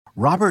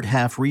Robert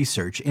Half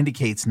research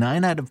indicates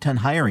 9 out of 10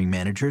 hiring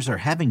managers are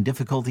having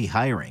difficulty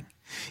hiring.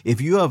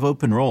 If you have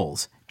open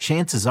roles,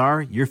 chances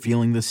are you're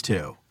feeling this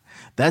too.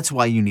 That's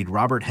why you need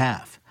Robert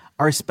Half.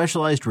 Our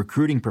specialized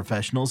recruiting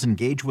professionals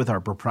engage with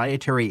our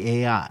proprietary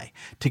AI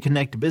to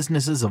connect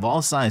businesses of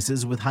all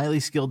sizes with highly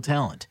skilled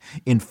talent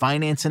in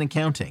finance and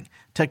accounting,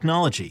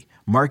 technology,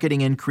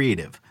 marketing and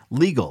creative,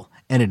 legal,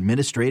 and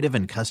administrative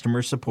and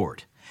customer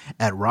support.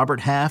 At Robert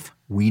Half,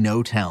 we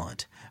know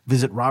talent.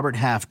 Visit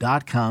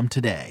roberthalf.com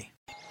today.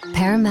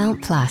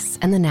 Paramount Plus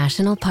and the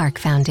National Park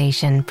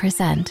Foundation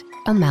present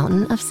A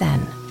Mountain of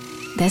Zen.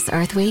 This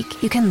Earth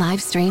Week, you can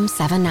live stream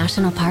 7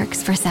 national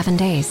parks for 7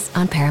 days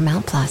on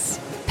Paramount Plus.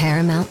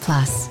 Paramount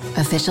Plus,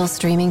 official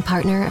streaming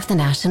partner of the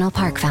National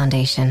Park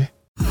Foundation.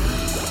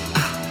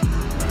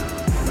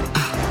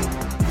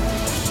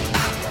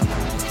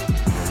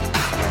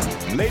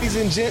 Ladies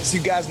and gents, you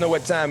guys know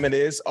what time it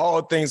is.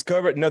 All things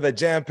covered, another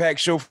jam-packed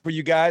show for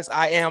you guys.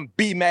 I am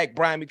B-Mac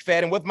Brian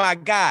McFadden with my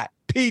guy,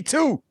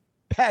 P2,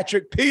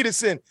 Patrick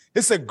Peterson.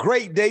 It's a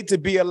great day to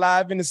be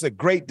alive, and it's a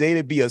great day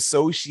to be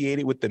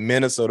associated with the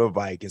Minnesota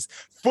Vikings.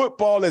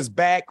 Football is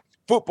back.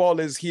 Football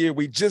is here.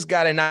 We just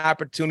got an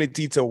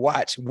opportunity to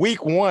watch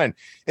week 1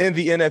 in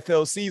the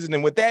NFL season.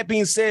 And with that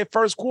being said,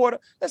 first quarter,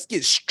 let's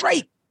get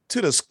straight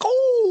to the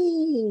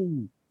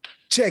Skol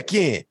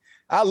check-in.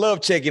 I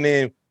love checking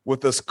in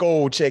with the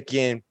Skol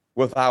check-in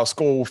with our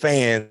Skol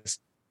fans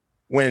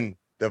when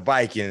the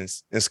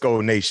Vikings and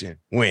Skol Nation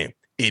win.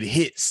 It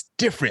hits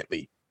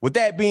differently. With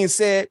that being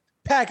said,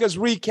 Packers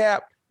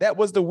recap. That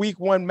was the week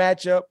 1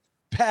 matchup.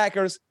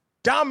 Packers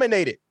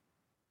dominated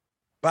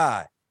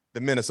by the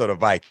Minnesota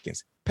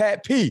Vikings.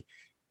 Pat P,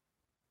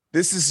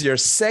 this is your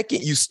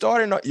second.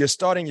 You're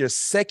starting your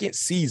second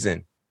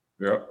season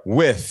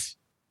with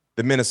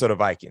the Minnesota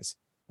Vikings.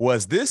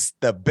 Was this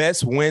the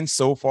best win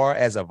so far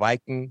as a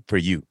Viking for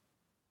you?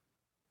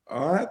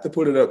 I have to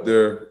put it up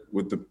there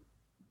it's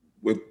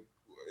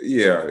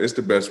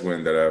the best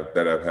win that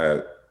I've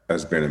had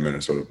has been the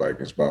Minnesota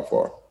Vikings by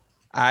far.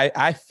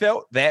 I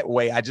felt that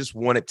way. I just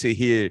wanted to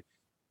hear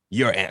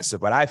your answer,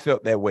 but I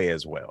felt that way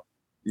as well.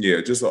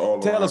 Yeah, just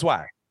Tell us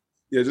why.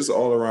 Yeah, just an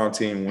all-around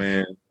team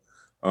win.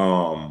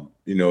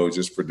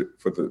 Just for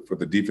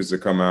the defense to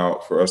come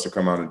out, for us to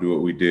come out and do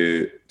what we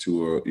did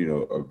to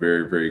a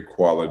very, very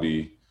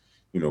quality,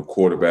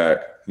 quarterback,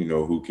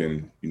 who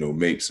can,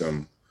 make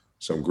some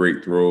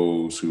great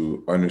throws,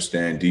 who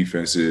understand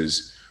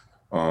defenses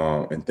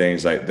and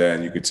things like that.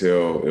 And you could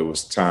tell it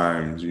was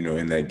times,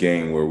 in that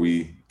game where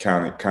we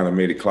kind of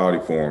made it cloudy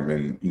for him.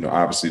 And,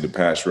 obviously the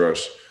pass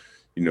rush,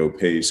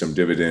 paid some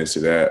dividends to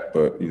that.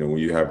 But, when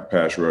you have a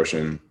pass rush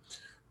and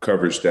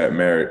coverage that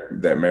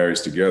marries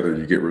together,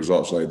 you get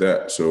results like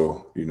that.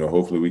 So,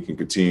 hopefully we can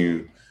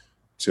continue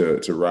to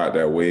ride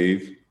that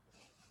wave,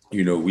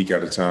 week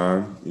at a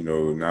time.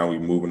 Now we're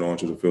moving on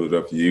to the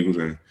Philadelphia Eagles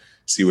and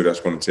see where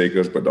that's going to take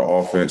us. But the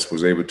offense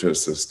was able to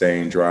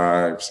sustain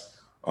drives.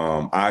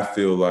 I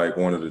feel like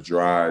one of the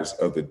drives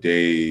of the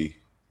day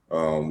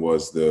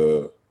was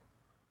the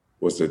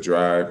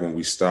drive when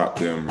we stopped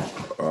them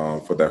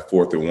for that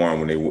 4th and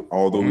 1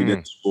 although we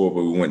didn't score,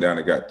 but we went down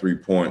and got 3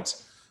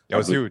 points. That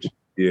was huge.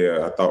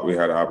 Yeah, I thought we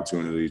had an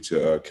opportunity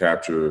to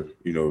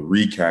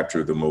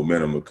recapture the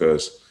momentum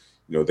because,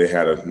 they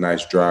had a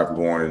nice drive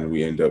going and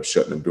we ended up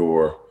shutting the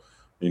door,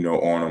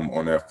 on them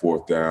on that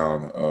 4th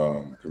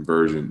down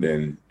conversion.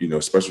 Then,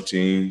 special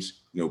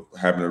teams,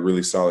 having a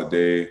really solid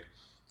day.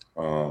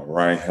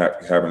 Ryan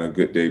having a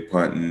good day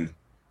punting.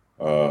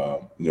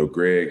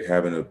 Greg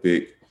having a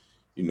big,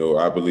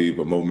 I believe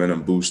a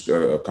momentum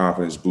booster, a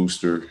confidence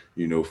booster,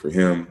 for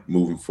him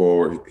moving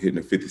forward, hitting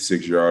a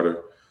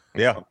 56-yarder.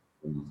 Yeah.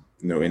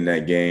 In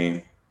that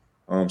game.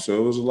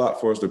 So it was a lot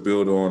for us to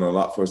build on, a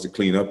lot for us to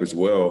clean up as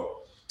well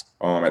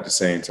at the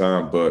same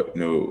time. But,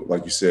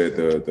 like you said,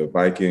 the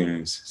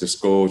Vikings, the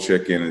Skol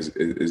check-in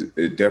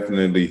it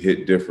definitely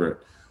hit different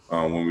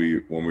when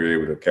we were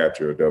able to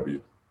capture a W.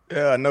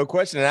 Yeah, no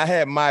question. And I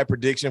had my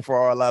prediction for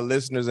all our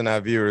listeners and our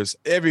viewers.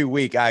 Every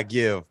week I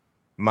give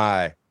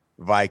my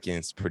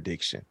Vikings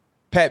prediction.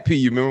 Pat P,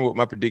 you remember what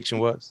my prediction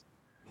was?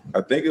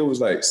 I think it was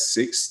like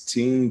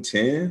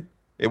 16-10.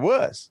 It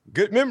was.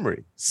 Good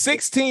memory.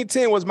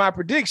 16-10 was my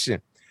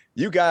prediction.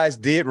 You guys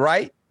did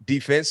right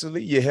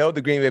defensively. You held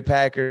the Green Bay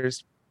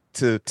Packers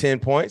to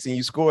 10 points, and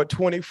you scored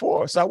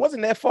 24. So I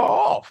wasn't that far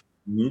off.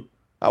 Mm-hmm.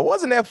 I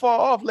wasn't that far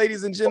off,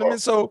 ladies and gentlemen.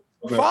 So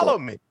follow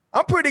me.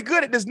 I'm pretty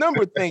good at this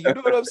number thing. You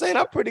know what I'm saying?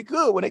 I'm pretty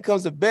good when it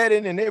comes to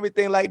betting and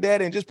everything like that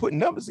and just putting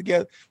numbers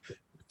together.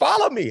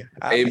 Follow me.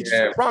 I'll get you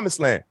to the promised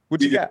land.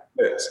 What you got?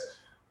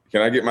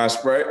 Can I get my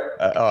Sprite?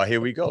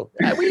 Here we go.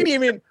 We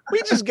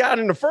just got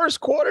in the first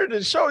quarter of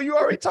the show. You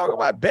already talking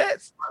about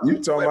bets. You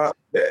talking about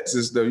bets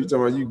and stuff. You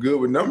talking about you good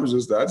with numbers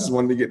and stuff. I just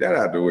wanted to get that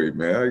out of the way,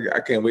 man.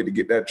 I can't wait to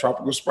get that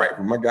tropical Sprite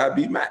from my guy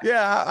B-Mac.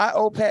 Yeah, I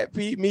owe Pat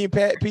P. Me and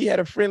Pat P had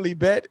a friendly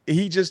bet.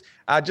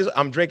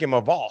 I'm drinking my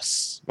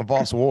Voss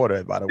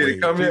water, by the way.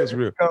 It feels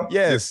real.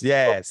 Yes.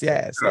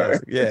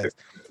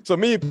 So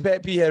me and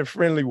Pat P had a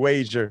friendly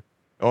wager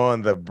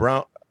on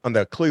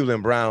the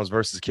Cleveland Browns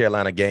versus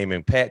Carolina game,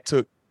 and Pat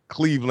took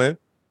Cleveland,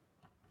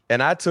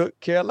 and I took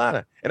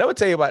Carolina. And I'm gonna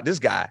tell you about this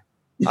guy.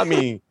 I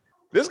mean,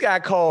 this guy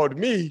called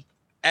me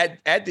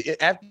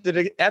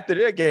after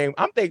their game.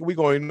 I'm thinking we're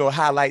going to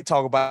highlight,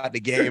 talk about the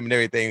game and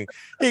everything.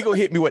 He gonna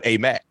hit me with, "Hey,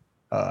 Matt,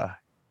 I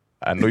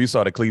know you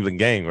saw the Cleveland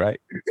game, right?"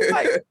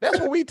 Like, that's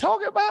what we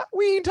talking about.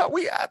 We ain't talk.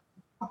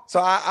 So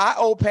I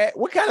owe Pat.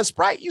 What kind of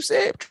Sprite you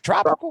said?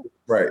 Tropical?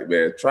 Sprite,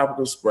 man.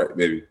 Tropical Sprite,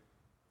 baby.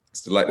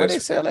 It's like Where that. they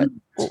sell that?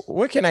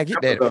 Where can I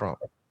get that from?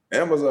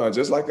 Amazon,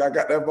 just like I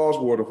got that Boss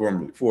water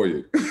for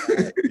you.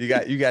 You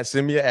got to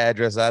send me your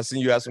address. I'll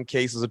send you out some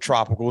cases of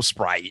Tropical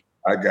Sprite.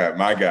 I got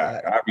my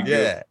guy. I'll be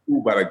good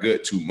about a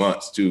good 2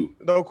 months too.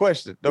 No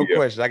question. No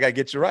question. I gotta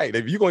get you right.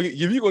 If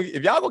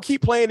y'all gonna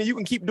keep playing and you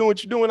can keep doing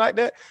what you're doing like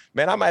that,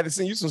 man, I might have to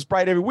send you some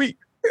Sprite every week.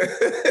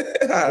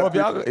 Well,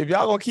 if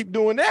y'all gonna keep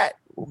doing that,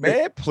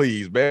 man,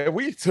 please, man,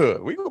 we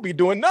gonna be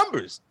doing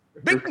numbers,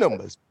 big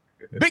numbers,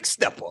 big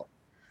stepper.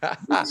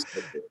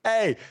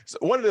 Hey, so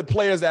one of the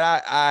players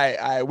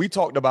that we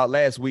talked about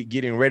last week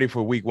getting ready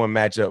for week 1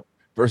 matchup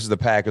versus the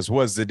Packers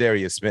was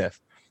Zadarius Smith.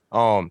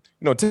 Talk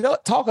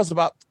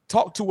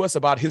to us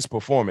about his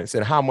performance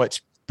and how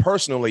much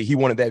personally he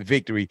wanted that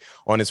victory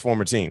on his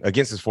former team,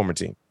 against his former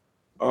team.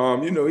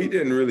 He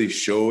didn't really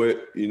show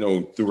it,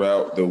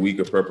 throughout the week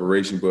of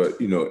preparation,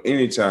 but,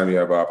 anytime you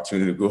have an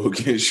opportunity to go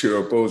against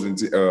your opposing,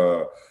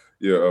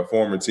 your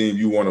former team,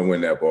 you want to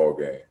win that ball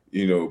game,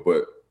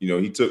 but,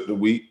 he took the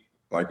week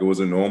like it was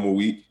a normal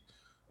week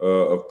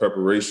of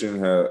preparation,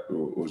 had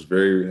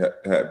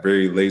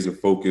very laser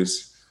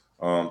focus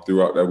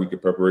throughout that week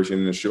of preparation,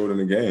 and it showed in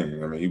the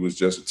game. I mean, he was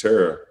just a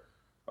terror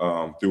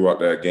throughout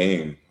that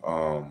game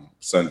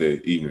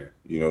Sunday evening,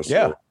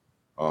 so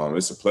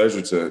it's a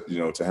pleasure to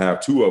have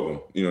 2 of them,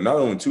 not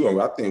only 2 of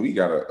them. I think we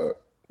got a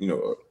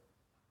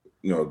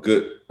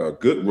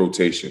good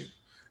rotation,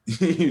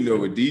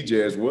 with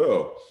DJ as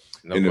well.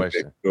 No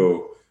question.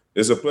 So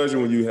it's a pleasure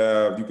when you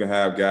can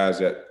have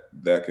guys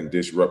that can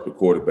disrupt the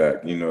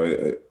quarterback.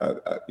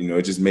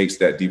 It just makes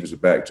that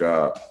defensive back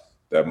job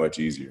that much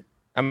easier.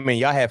 I mean,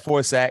 y'all had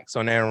 4 sacks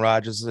on Aaron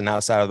Rodgers, and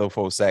outside of those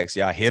 4 sacks,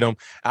 y'all hit him.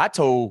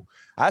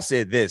 I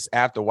said this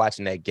after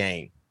watching that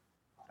game.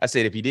 I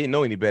said, if you didn't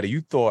know any better,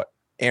 you thought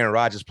Aaron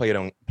Rodgers played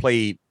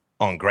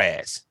on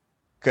grass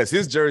because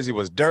his jersey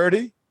was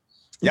dirty.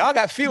 Y'all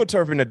got field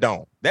turf in the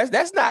dome.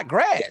 That's not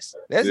grass.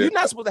 You're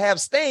not supposed to have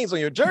stains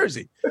on your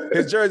jersey.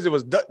 His jersey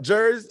was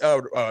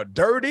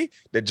dirty.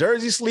 The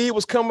jersey sleeve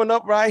was coming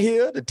up right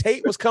here. The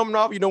tape was coming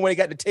off. When they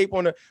got the tape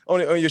on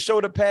your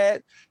shoulder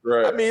pad.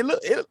 Right. I mean,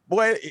 look,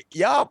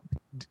 y'all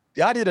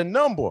did a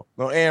number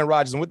on Aaron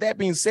Rodgers. And with that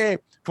being said,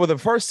 for the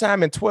first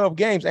time in 12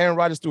 games, Aaron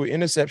Rodgers threw an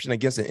interception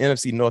against an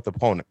NFC North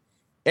opponent.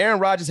 Aaron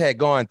Rodgers had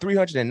gone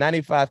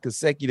 395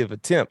 consecutive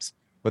attempts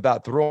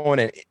without throwing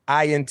an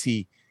INT.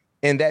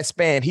 In that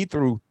span, he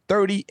threw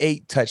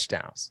 38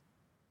 touchdowns.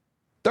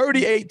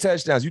 38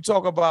 touchdowns. You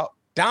talk about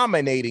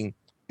dominating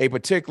a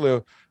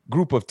particular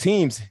group of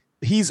teams.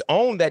 He's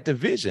owned that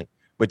division,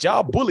 but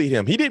y'all bullied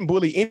him. He didn't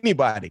bully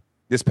anybody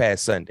this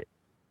past Sunday.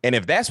 And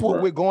if that's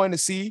what we're going to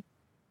see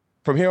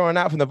from here on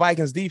out from the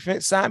Vikings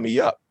defense, sign me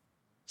up.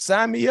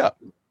 Sign me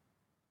up.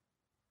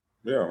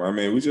 Yeah, I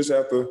mean, we just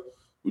got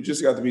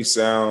to be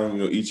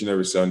sound, each and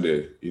every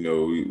Sunday.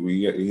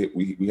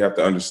 We have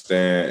to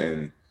understand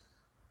and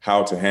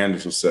how to handle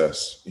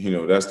success.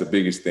 That's the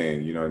biggest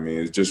thing. I mean,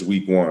 it's just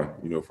week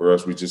 1. For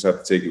us, we just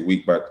have to take it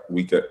week by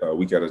week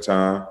at a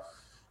time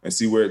and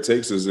see where it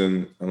takes us.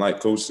 And like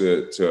Coach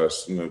said to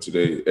us,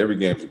 today, every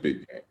game's a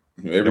big game.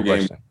 Every game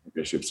is a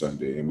championship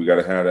Sunday, and we got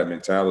to have that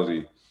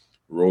mentality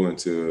rolling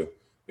to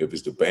if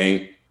it's the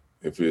bank,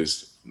 if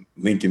it's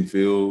Lincoln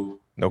Field.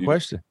 No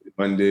question.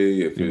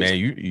 Monday. Man,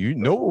 you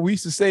know what we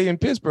used to say in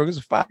Pittsburgh? It's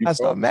a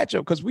 5-star matchup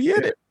because we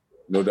in it.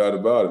 No doubt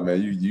about it,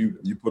 man.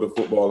 You put a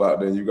football out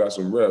there and you got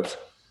some reps.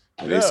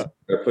 And they see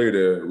that play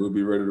there, we'll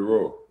be ready to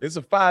roll. It's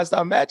a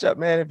 5-star matchup,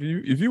 man.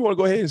 If you want to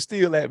go ahead and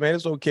steal that, man,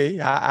 it's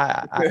okay.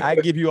 I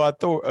give you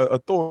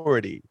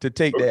authority to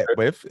take that.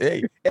 But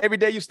every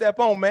day you step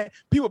on, man,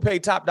 people pay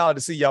top dollar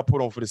to see y'all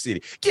put on for the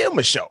city. Give them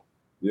a show.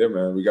 Yeah,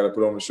 man. We got to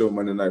put on the show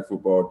Monday Night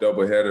Football,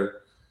 doubleheader.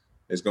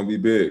 It's going to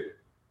be big.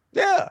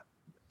 Yeah.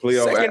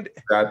 Playoff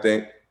atmosphere, I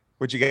think.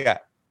 What you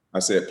got? I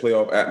said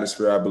playoff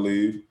atmosphere, I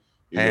believe.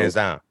 Hands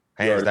down.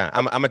 Hands down.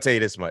 I'm going to tell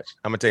you this much.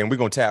 I'm going to tell you, we're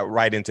going to tap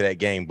right into that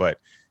game, but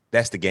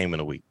that's the game of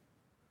the week.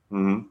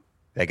 Mm-hmm.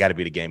 That got to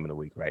be the game of the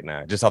week right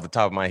now. Just off the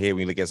top of my head,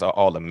 when you look at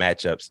all the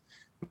matchups,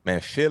 man,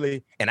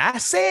 Philly. And I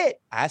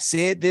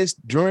said this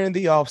during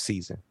the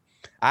offseason.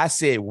 I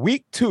said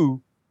week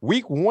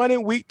 1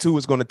 and week 2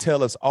 is going to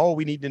tell us all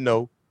we need to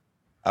know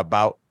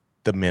about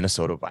the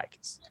Minnesota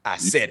Vikings. I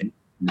said it.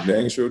 You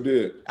dang sure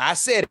did. I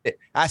said it.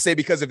 I said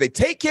because if they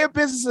take care of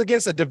business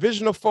against a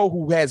divisional foe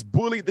who has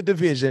bullied the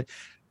division,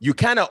 you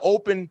kind of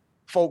open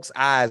folks'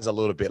 eyes a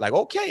little bit. Like,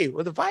 okay,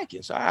 well, the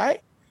Vikings, all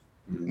right.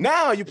 Mm-hmm.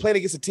 Now you're playing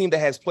against a team that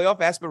has playoff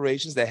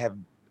aspirations, that have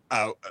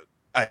a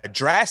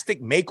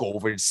drastic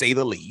makeover, to say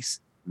the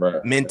least.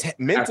 Right.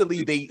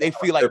 Mentally, they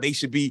feel like they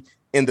should be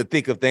in the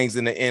thick of things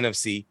in the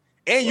NFC.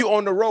 And you're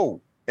on the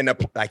road. And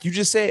like you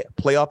just said,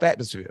 playoff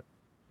atmosphere.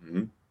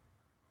 Mm-hmm.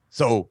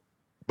 So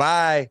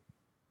by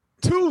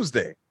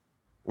Tuesday,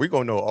 we're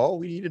going to know all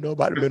we need to know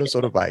about the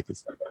Minnesota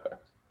Vikings.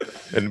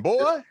 And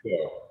boy,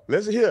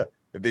 listen here.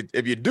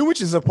 If you do what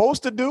you're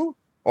supposed to do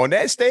on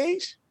that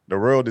stage, the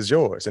world is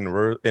yours. In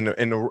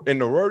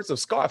the words of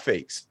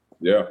Scarface.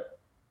 Yeah.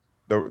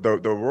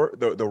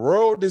 The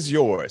world is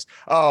yours.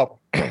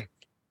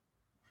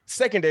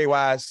 Secondary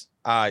wise,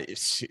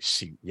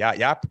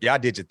 y'all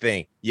did your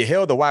thing. You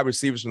held the wide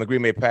receivers from the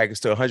Green Bay Packers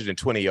to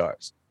 120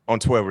 yards on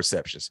 12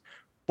 receptions.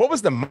 What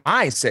was the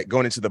mindset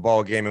going into the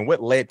ball game, and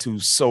what led to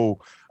so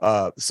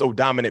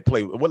dominant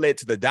play? What led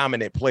to the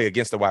dominant play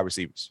against the wide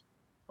receivers?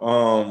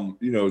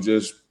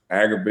 Just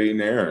aggravating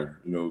Aaron.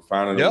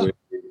 Finding a way.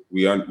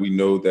 We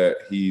know that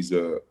he's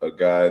a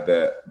guy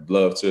that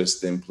loves to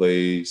extend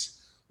plays,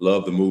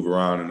 love to move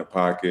around in the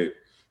pocket.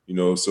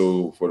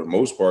 So for the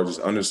most part,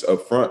 just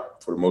up front,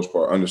 for the most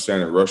part,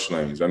 understanding rush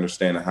lanes,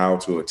 understanding how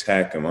to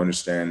attack him,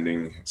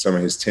 understanding some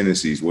of his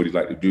tendencies, what he'd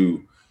like to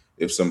do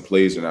if some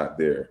plays are not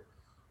there.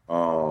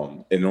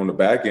 And on the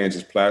back end,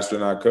 just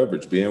plastering our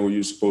coverage, being where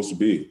you're supposed to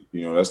be.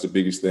 That's the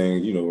biggest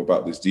thing,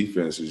 about this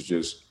defense is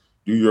just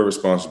do your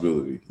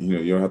responsibility.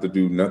 You don't have to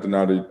do nothing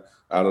out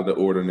of the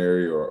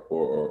ordinary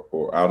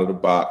or out of the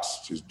box.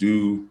 Just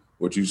do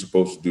what you're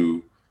supposed to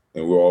do,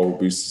 and we'll all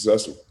be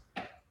successful.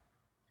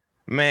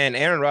 Man,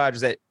 Aaron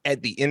Rodgers at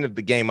the end of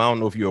the game, I don't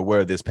know if you're aware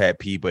of this, Pat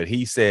P, but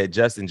he said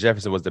Justin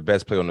Jefferson was the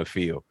best player on the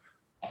field.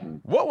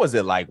 What was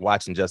it like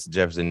watching Justin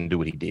Jefferson do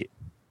what he did?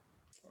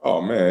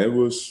 Oh, man, it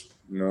was,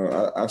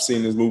 I've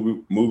seen this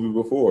movie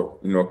before,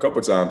 a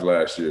couple times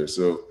last year.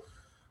 So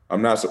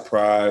I'm not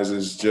surprised.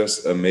 It's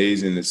just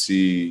amazing to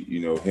see,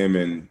 him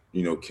and,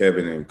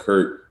 Kevin and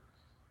Kurt,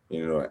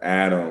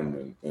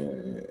 Adam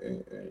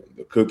and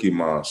the Cookie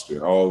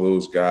Monster, all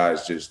those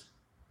guys just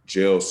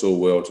gel so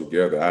well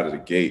together out of the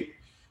gate.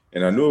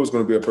 And I knew it was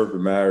going to be a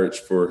perfect marriage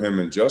for him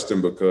and Justin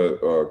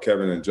because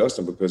Kevin and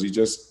Justin, because he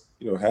just,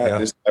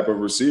 had this type of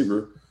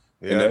receiver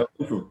and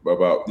for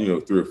about,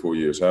 3 or 4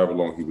 years, however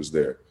long he was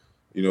there.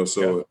 I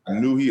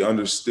knew he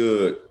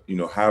understood,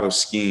 how to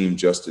scheme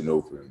Justin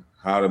open,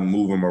 how to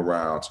move him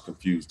around to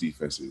confuse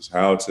defenses,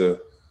 how to,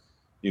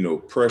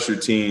 pressure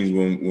teams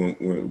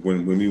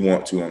when we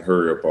want to on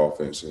hurry up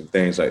offense and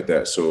things like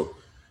that. So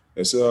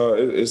it's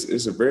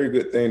a very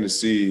good thing to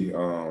see.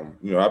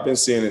 I've been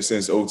seeing it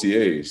since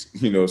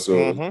OTAs, so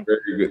it's a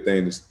very good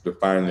thing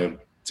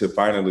to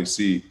finally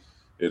see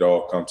it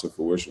all come to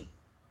fruition.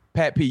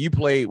 Pat P, you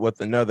played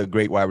with another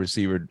great wide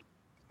receiver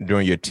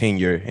during your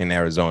tenure in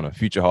Arizona,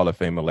 future Hall of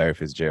Famer Larry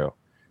Fitzgerald.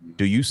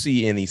 Do you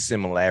see any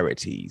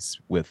similarities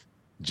with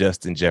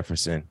Justin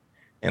Jefferson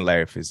and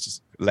Larry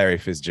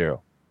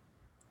Fitzgerald?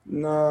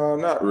 No,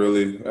 not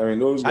really. I mean,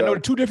 those guys, I know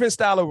two different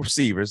style of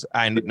receivers.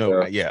 I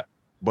know,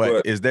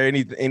 but is there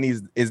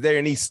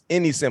any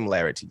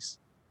similarities?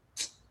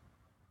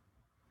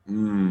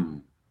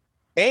 And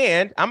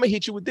I'm gonna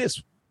hit you with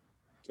this.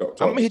 I'm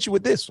gonna hit you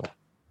with this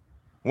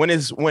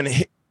one.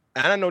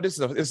 And I know this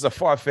is a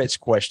far-fetched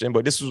question,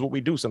 but this is what we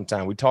do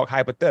sometimes. We talk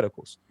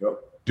hypotheticals. Yep.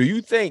 Do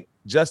you think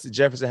Justin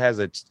Jefferson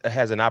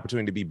has an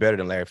opportunity to be better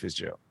than Larry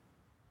Fitzgerald?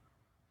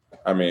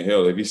 I mean,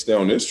 hell, if he stay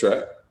on this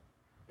track,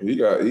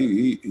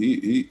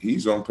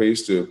 he's on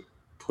pace to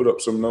put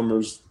up some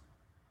numbers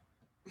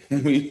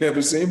we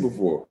never seen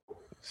before.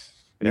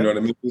 You know what I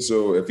mean?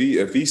 So if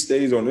he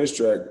stays on this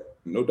track,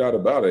 no doubt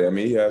about it. I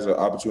mean, he has an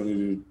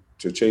opportunity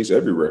to chase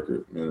every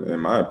record, in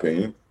my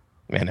opinion.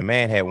 Man, the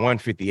man had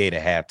 158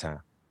 at halftime.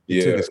 He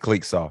took his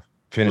cleats off,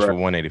 finished with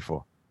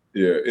 184.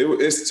 Yeah,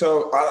 it's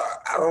tough.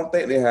 I don't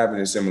think they have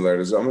any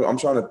similarities. I'm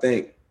trying to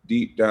think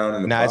deep down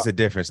in the Nah, it's a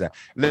difference now.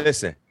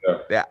 Listen,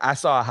 I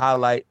saw a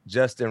highlight.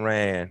 Justin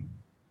ran.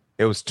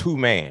 It was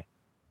 2-man,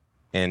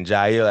 and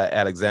Jair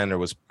Alexander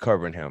was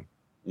covering him.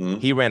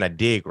 He ran a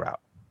dig route,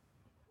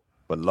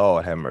 but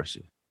Lord have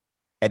mercy.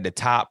 At the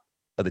top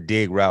of the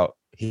dig route,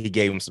 he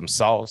gave him some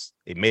sauce.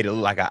 It made it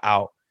look like an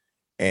out.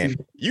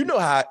 And you know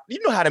how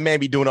the man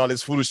be doing all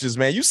this foolishness,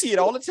 man. You see it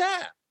all the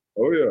time.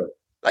 Oh, yeah.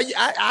 Like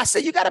I say,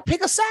 you got to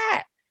pick a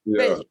side. Yeah.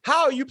 Man,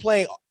 how are you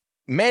playing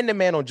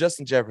man-to-man on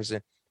Justin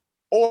Jefferson?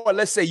 Or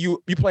let's say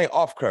you playing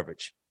off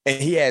coverage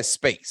and he has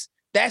space.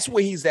 That's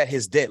where he's at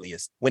his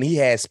deadliest, when he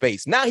has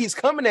space. Now he's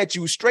coming at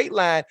you straight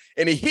line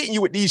and he's hitting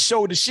you with these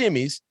shoulder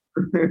shimmies.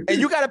 And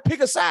you got to pick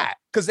a side.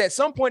 Because at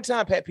some point in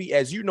time, Pat P,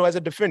 as you know, as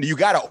a defender, you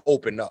got to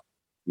open up.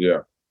 Yeah.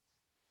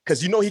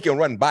 Because he can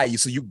run by you.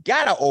 So you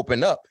got to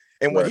open up.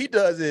 And what he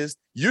does is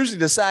usually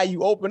the side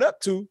you open up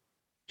to,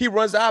 he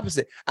runs the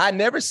opposite. I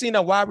never seen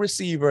a wide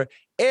receiver,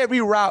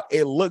 every route,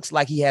 it looks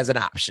like he has an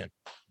option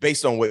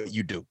based on what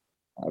you do.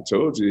 I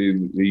told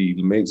you, he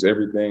makes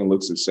everything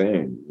looks the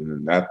same.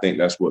 And I think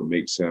that's what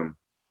makes him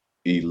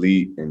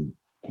elite and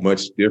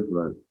much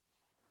different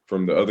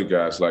from the other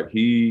guys. Like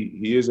he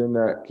is in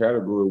that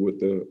category with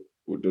the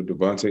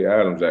Devontae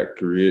Adams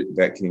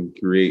that can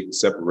create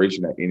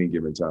separation at any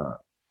given time.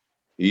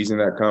 He's in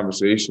that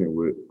conversation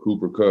with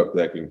Cooper Kupp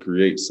that can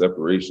create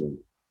separation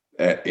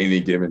at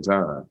any given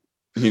time.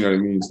 You know what I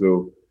mean?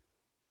 So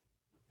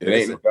it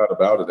ain't no doubt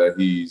about it that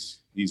he's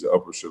an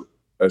upper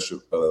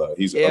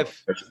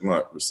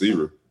echelon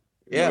receiver.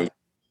 Yeah.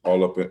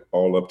 All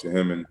up to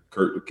him and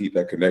Kurt to keep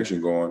that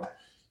connection going.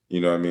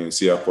 You know what I mean?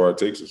 See how far it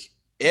takes us.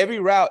 Every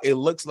route, it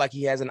looks like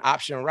he has an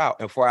option route.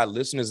 And for our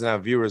listeners and our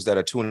viewers that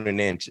are tuning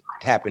in,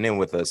 tapping in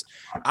with us,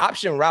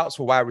 option routes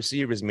for wide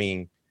receivers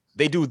mean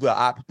they do the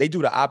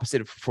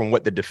opposite from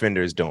what the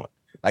defender is doing.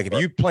 Like if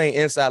you play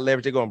inside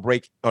leverage, they're going to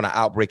break on an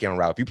out breaking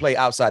route. If you play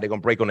outside, they're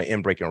going to break on an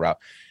in breaking route.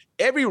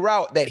 Every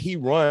route that he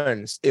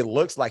runs, it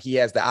looks like he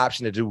has the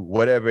option to do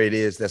whatever it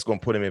is that's going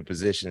to put him in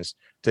positions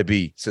to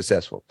be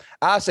successful.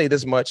 I'll say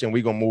this much, and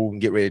we're going to move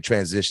and get ready to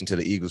transition to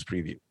the Eagles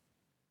preview.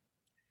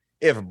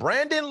 If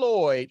Brandon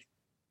Lloyd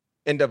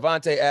and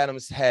Davante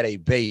Adams had a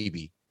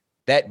baby,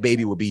 that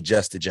baby would be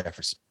Justin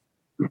Jefferson.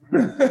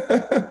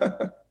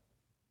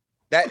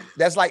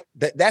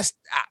 That's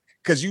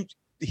because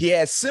he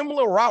has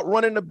similar route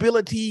running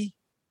ability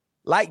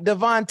like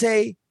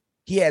Davante.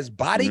 He has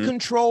body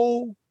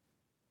control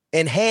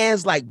and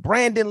hands like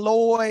Brandon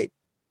Lloyd.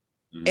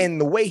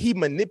 And the way he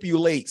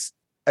manipulates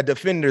a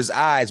defender's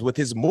eyes with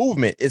his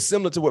movement is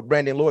similar to what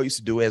Brandon Lloyd used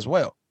to do as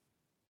well.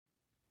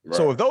 Right.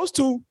 So if those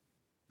two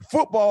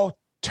football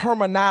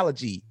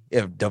terminology,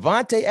 if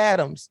Davante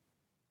Adams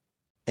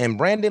and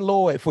Brandon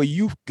Lloyd, for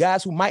you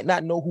guys who might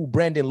not know who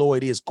Brandon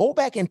Lloyd is, go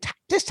back and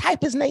just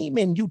type his name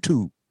in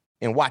YouTube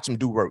and watch him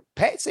do work.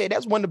 Pat said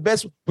that's one of the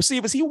best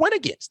receivers he went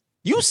against.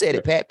 You said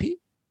it, Pat P.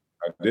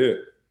 I did.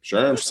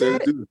 Sherman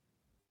said it too.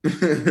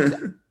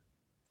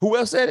 Who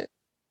else said it?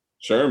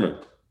 Sherman.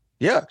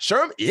 Yeah,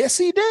 Sherman. Yes,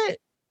 he did.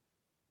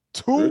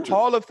 Two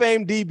Hall of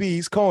Fame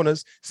DBs,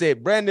 corners,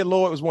 said Brandon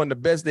Lloyd was one of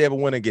the best they ever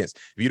went against.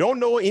 If you don't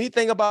know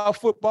anything about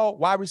football,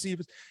 wide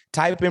receivers,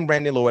 type in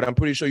Brandon Lloyd. I'm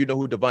pretty sure you know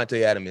who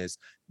Davante Adams is.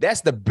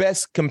 That's the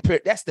best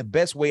That's the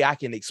best way I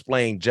can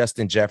explain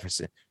Justin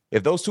Jefferson.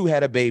 If those two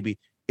had a baby,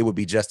 it would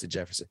be Justin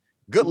Jefferson.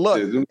 Good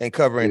luck in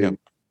covering him.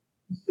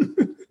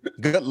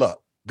 Good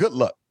luck. Good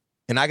luck.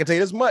 And I can tell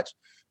you this much.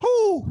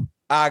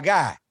 Our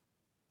guy,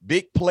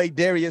 big play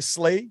Darius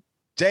Slay,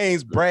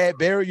 James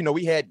Bradbury. You know,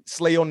 we had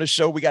Slay on the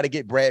show. We got to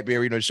get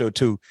Bradbury on the show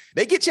too.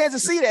 They get a chance to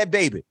see that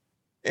baby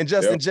and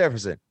Justin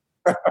Jefferson.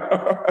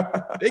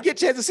 They get a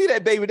chance to see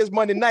that baby this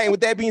Monday night. And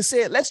with that being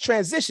said, let's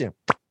transition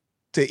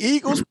to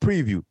Eagles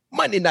preview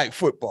Monday Night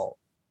Football.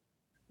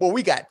 Well,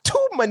 we got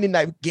 2 Monday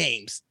night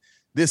games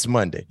this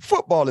Monday.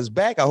 Football is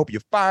back. I hope you're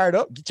fired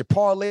up. Get your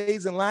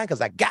parlays in line because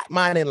I got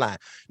mine in line.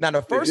 Now,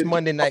 the first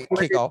Monday night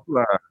kickoff.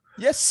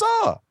 Yes,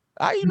 sir.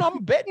 I'm a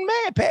betting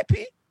man, Pat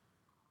P.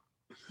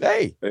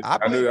 Hey,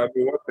 I knew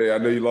one day. I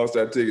know you lost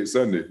that ticket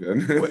Sunday.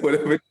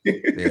 Whatever.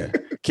 Yeah,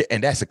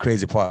 and that's the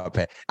crazy part,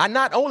 Pat.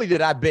 Not only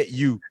did I bet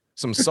you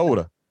some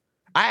soda,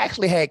 I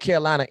actually had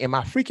Carolina in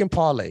my freaking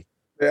parlay.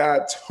 Yeah,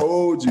 I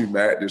told you,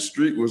 Matt, the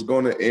streak was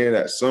going to end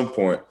at some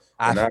point.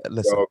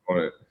 Listen, on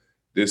it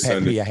this Pat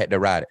Sunday. P, I had to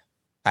ride it.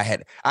 I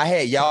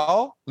had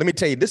y'all. Let me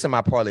tell you, this is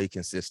my parlay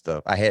consists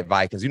of. I had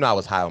Vikings. You know, I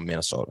was high on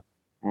Minnesota.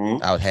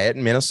 I had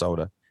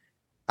Minnesota.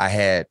 I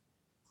had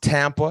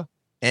Tampa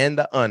and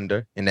the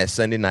under in that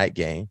Sunday night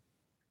game.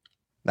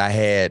 I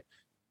had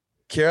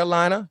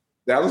Carolina.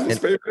 Dallas was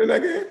favored in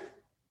that game?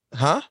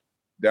 Huh?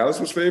 Dallas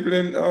was favored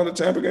in the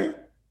Tampa game?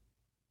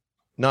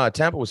 No,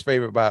 Tampa was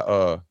favored by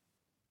Oh,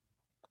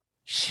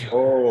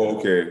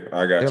 okay.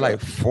 I got they're you. like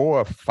 4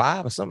 or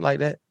 5 or something like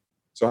that.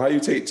 So how you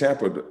take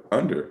Tampa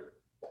under?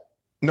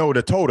 No,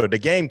 the total, the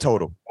game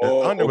total.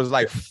 The under was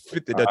like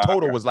 50. The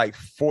total was like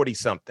 40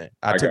 something.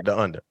 I took the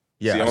under.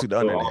 Yeah, I took the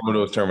under. All of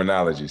those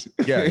terminologies.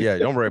 Yeah.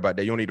 Don't worry about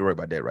that. You don't need to worry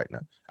about that right now.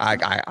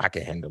 I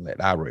can handle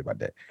that. I'll worry about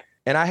that.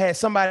 And I had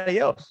somebody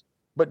else,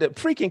 but the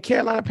freaking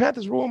Carolina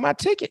Panthers ruined my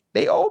ticket.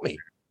 They owe me.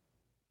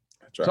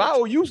 So I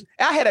owe you.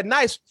 I had a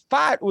nice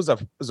 5. It was a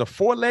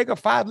 4-legger,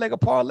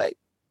 5-legger parlay.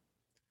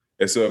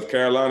 And so if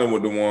Carolina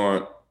would have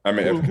won, I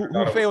mean,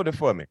 who failed it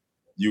for me?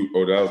 That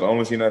was the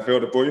only team that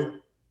failed it for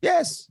you?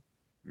 Yes.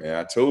 Man,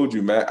 I told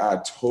you, Matt.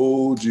 I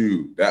told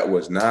you that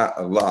was not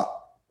a lot.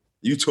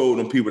 You told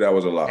them people that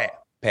was a lot.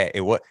 Pat,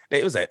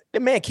 the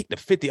man kicked a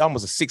 50,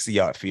 almost a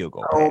 60-yard field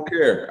goal. I don't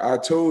care. I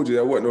told you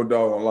that wasn't no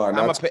doggone lie.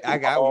 I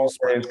got all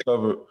fans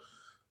covered,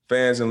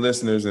 fans and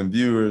listeners and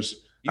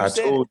viewers. I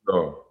told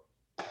you.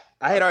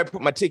 I had already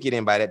put my ticket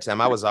in by that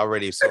time. I was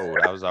already sold.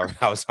 I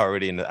was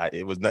already in.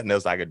 It was nothing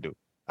else I could do.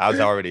 I was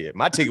already in.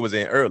 My ticket was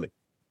in early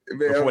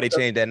before they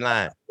changed that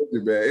line.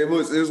 It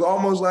was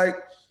almost like,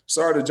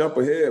 sorry to jump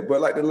ahead,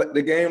 but like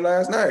the game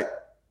last night.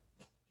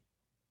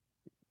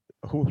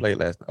 Who played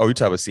last night? Oh, you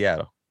talking about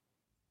Seattle.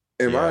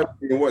 In my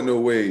opinion, wasn't no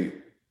way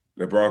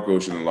the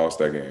Broncos should have lost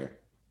that game.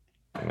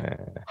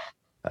 Man,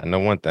 I know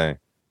one thing.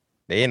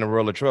 They in a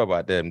world of trouble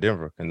out there in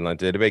Denver. And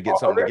until they get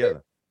something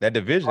together. That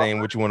division ain't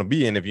what you want to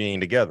be in if you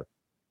ain't together.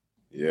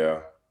 Yeah.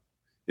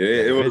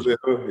 It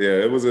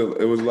was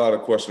a lot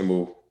of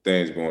questionable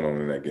things going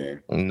on in that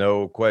game.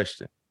 No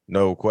question.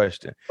 Talk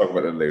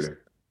about that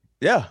later.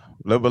 Yeah,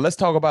 but let's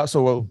talk about,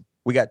 so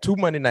we got 2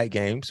 Monday night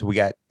games. We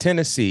got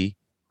Tennessee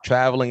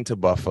traveling to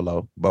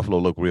Buffalo. Buffalo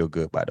look real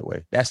good, by the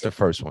way. That's the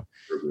first one.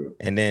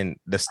 And then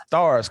the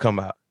Stars come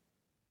out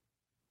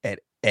at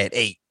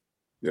 8.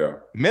 Yeah.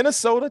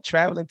 Minnesota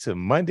traveling to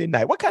Monday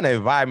night. What kind of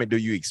environment do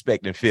you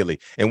expect in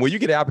Philly? And will you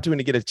get an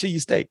opportunity to get a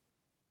cheesesteak?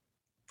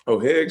 Oh,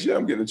 heck yeah,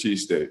 I'm getting a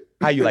cheesesteak.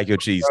 How you like your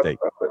cheesesteak?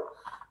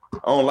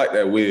 I don't like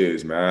that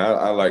whiz, man.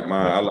 I like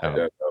mine. I like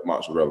that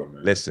mozzarella,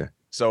 man. Listen,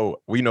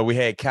 so we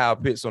had Kyle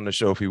Pitts on the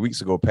show a few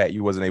weeks ago. Pat,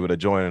 you wasn't able to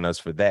join us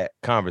for that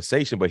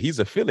conversation, but he's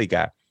a Philly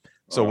guy.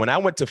 So when I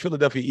went to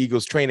Philadelphia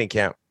Eagles training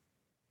camp,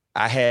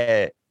 I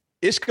had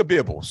Ishka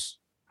Bibbles.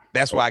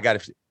 That's why I got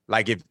it.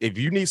 Like if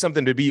you need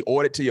something to be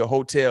ordered to your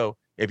hotel,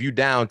 if you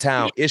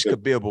downtown, Ishka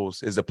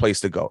Bibbles is the place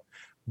to go.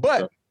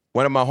 But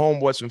one of my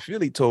homeboys from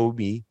Philly told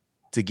me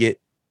to get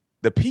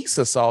the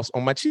pizza sauce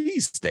on my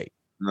cheesesteak.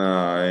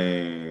 Nah, I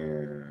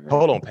ain't.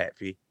 Hold on, Pat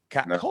P.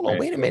 Hold on,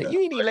 wait a minute.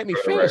 You ain't even let me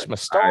finish my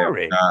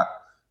story. I'm not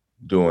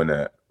doing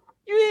that.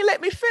 You ain't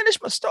let me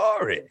finish my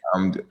story.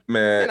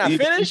 Man. Can I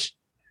finish?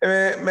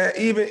 Man,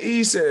 even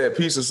E said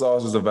pizza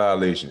sauce is a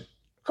violation.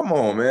 Come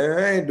on, man.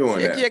 I ain't doing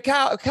that. Yeah,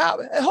 Kyle,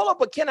 hold up,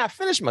 but can I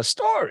finish my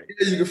story?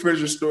 Yeah, you can finish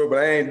your story, but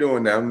I ain't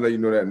doing that. I'm gonna let you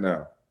know that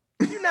now.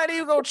 You're not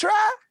even gonna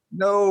try?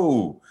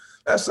 No,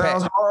 that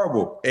sounds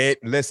horrible.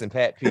 Listen,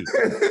 Pat P.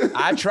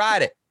 I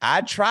tried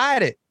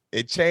it.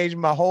 It changed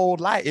my whole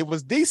life. It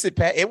was decent,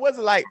 Pat. It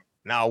wasn't like,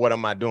 no, what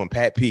am I doing,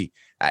 Pat P?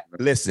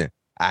 Listen,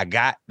 I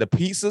got the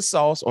pizza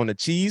sauce on the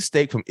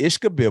cheesesteak from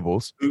Ishka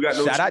Bibbles.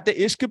 Shout out to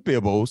Ishka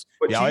Bibbles.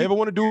 Y'all ever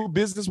want to do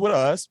business with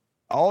us?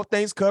 All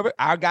things covered.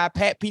 Our guy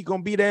Pat P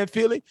gonna be there in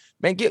Philly.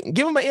 Man, give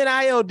him an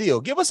NIL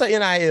deal. Give us an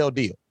NIL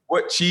deal.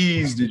 What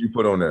cheese did you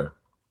put on there?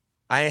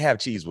 I ain't have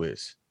cheese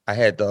whiz. I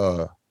had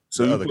the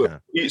other kind.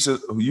 Pizza,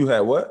 you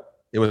had what?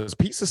 It was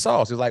pizza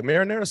sauce. It was like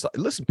marinara sauce.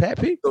 Listen, Pat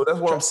P. So that's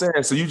what I'm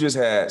saying. So you just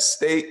had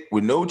steak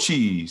with no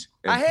cheese.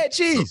 I had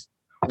cheese.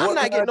 I'm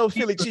not getting no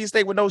Philly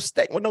cheesesteak with no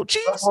steak, with no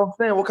cheese. That's what I'm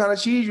saying. What kind of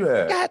cheese you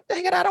had? God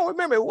dang it, I don't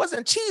remember. It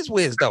wasn't cheese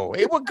whiz, though.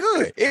 It was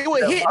good. It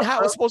was hitting how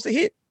it was supposed to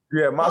hit.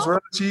 Yeah, mozzarella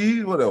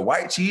cheese with a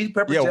white cheese,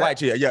 pepper jack? White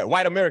cheese. Yeah,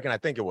 white American, I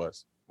think it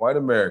was. White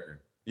American.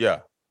 Yeah.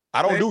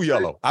 I don't do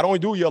yellow. I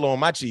don't do yellow on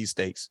my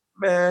cheesesteaks.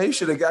 Man, you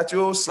should have got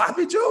your old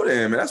sloppy Joe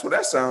then, man. That's what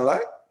that sounds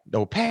like.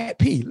 No, Pat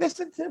P,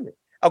 listen to me.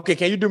 Okay,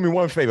 can you do me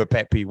one favor,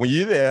 Pat P? When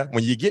you're there,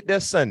 when you get there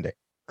Sunday,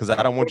 because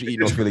I don't want you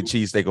eating no Philly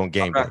cheesesteak on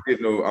game day.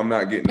 I'm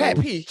not getting Pat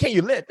P, can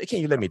you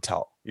let me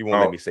talk? You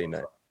won't let me say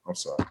nothing. I'm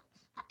sorry.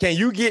 Can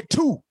you get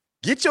two?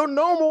 Get your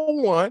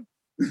normal one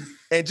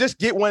and just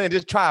get one and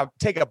just try to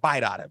take a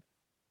bite out of it.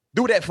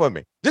 Do that for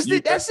me. That's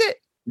it.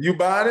 You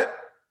bought it?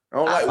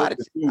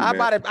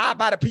 I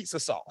buy the pizza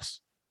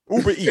sauce.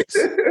 Uber Eats.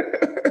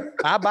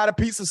 I buy the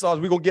pizza sauce.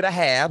 We're gonna get a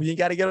half. You ain't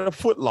gotta get a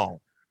foot long.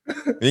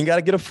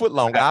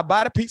 I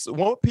buy the pizza,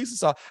 one pizza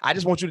sauce. I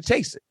just want you to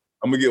taste it.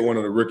 I'm gonna get one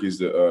of the rookies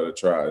to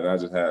try, and I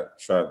just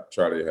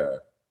try they have.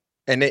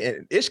 And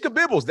Ishka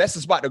Bibbles, that's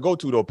the spot to go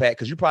to though, Pat,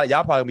 because y'all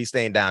probably gonna be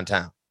staying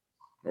downtown.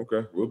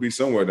 Okay, we'll be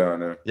somewhere down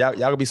there. Y'all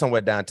gonna be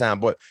somewhere downtown,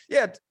 but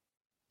yeah.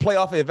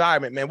 Playoff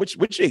environment, man. What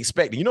you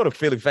expecting? You know the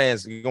Philly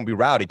fans are gonna be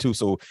rowdy too.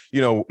 So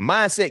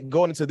mindset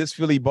going into this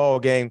Philly ball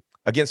game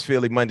against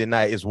Philly Monday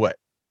night is what?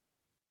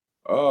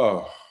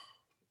 Oh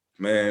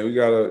man, we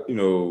gotta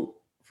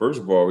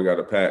first of all we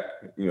gotta pack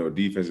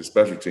defense and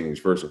special teams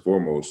first and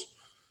foremost.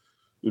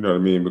 You know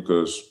what I mean?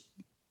 Because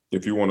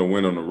if you want to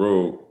win on the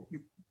road,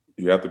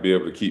 you have to be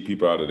able to keep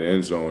people out of the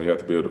end zone. You have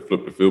to be able to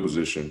flip the field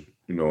position.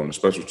 On the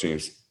special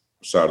teams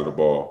side of the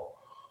ball.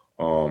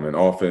 And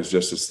offense,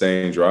 just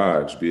sustain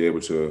drives, be able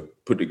to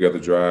put together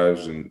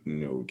drives and,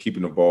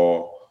 keeping the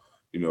ball,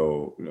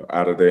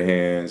 out of their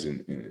hands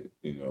and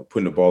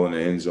putting the ball in the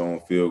end zone,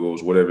 field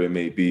goals, whatever it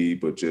may be,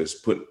 but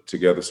just put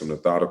together some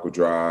methodical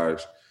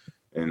drives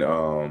and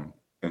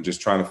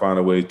just trying to find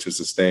a way to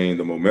sustain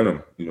the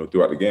momentum,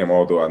 throughout the game.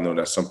 Although I know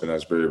that's something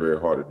that's very, very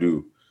hard to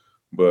do.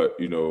 But,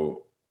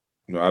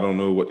 I don't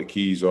know what the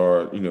keys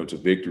are, to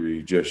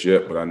victory just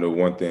yet. But I know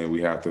one thing: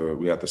 we have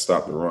to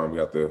stop the run. We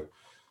have to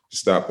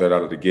stop that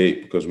out of the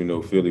gate because we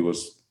know Philly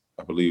was,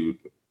 I believe,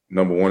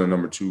 number one and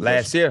number two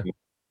last year.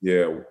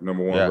 Yeah,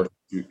 number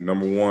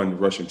one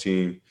rushing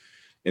team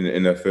in the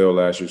NFL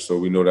last year. So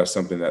we know that's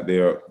something that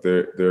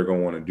they're going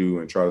to want to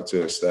do and try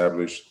to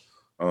establish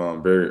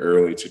very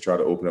early to try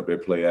to open up their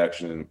play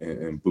action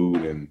and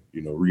boot and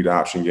read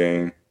option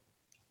game.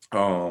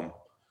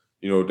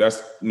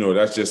 That's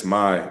just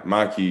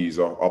my keys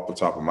off the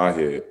top of my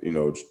head.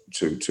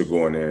 To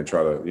go in there and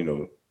try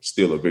to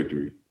steal a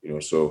victory.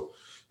 So.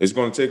 It's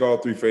going to take all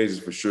three phases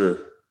for sure.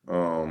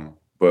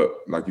 But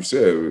like you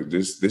said,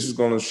 this is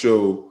going to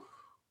show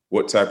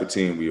what type of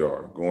team we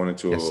are going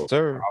into a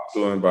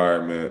hostile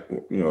environment,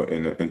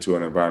 into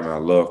an environment I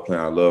love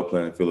playing. I love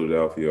playing in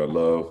Philadelphia. I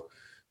love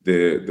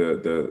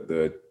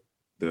the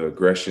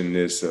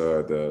aggressionness,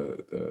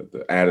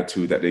 the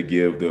attitude that they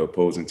give the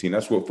opposing team.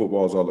 That's what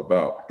football is all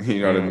about.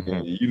 You know what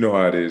I mean? You know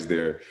how it is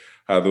there,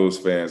 how those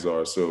fans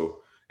are. So.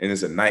 And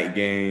it's a night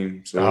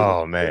game.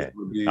 So man,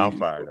 I'm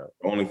fired up.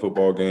 Only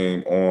football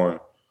game on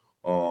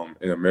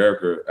in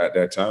America at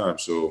that time.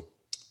 So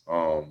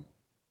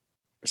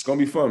it's gonna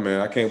be fun,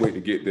 man. I can't wait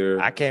to get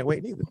there. I can't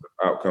wait either.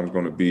 The outcome's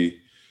gonna be,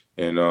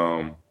 and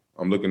I'm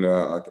looking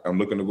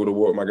to go to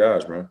war with my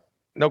guys, man.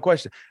 No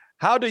question.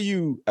 How do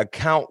you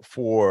account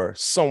for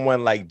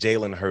someone like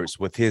Jalen Hurts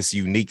with his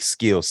unique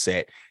skill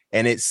set?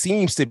 And it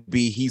seems to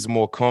be he's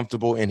more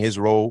comfortable in his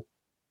role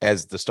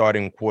as the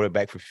starting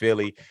quarterback for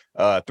Philly.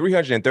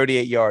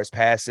 338 yards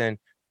passing,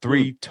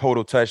 3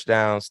 total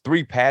touchdowns,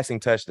 3 passing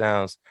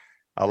touchdowns,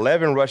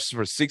 11 rushes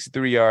for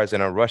 63 yards,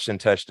 and a rushing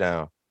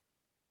touchdown.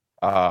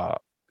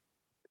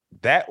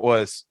 That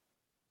was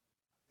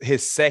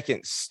his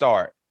second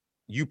start.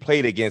 You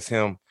played against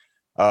him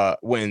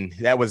when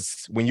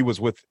you was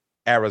with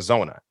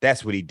Arizona.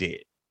 That's what he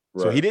did.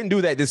 Right. So he didn't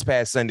do that this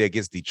past Sunday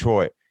against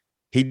Detroit.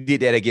 He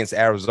did that against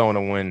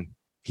Arizona when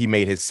he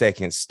made his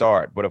second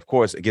start. But of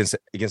course, against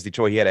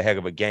Detroit, he had a heck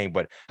of a game.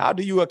 But how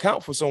do you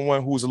account for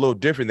someone who's a little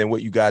different than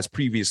what you guys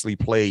previously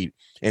played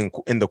in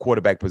the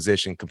quarterback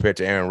position compared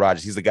to Aaron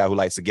Rodgers? He's the guy who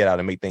likes to get out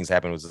and make things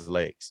happen with his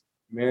legs.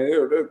 Man,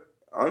 they're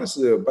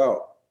honestly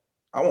about,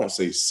 I won't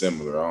say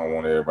similar. I don't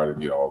want everybody to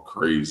get all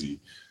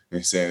crazy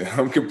and saying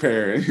I'm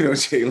comparing,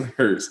 Jalen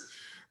Hurts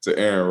to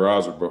Aaron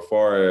Rodgers. But as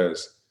far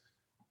as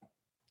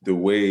the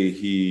way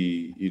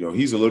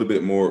he's a little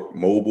bit more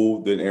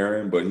mobile than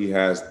Aaron, but he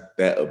has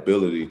that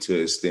ability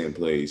to extend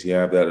plays. He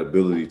has that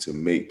ability to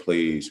make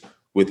plays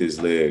with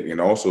his leg and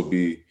also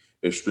be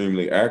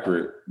extremely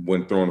accurate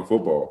when throwing the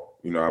football.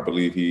 I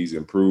believe he's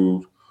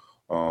improved,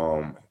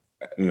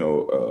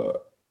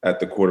 at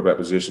the quarterback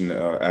position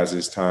as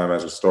his time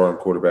as a starting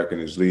quarterback in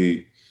his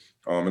league.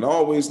 And I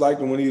always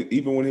liked him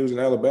even when he was in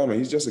Alabama.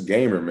 He's just a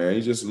gamer, man.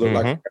 He just looked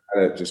like a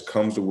guy that just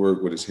comes to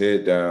work with his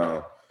head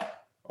down,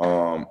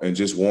 and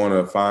just want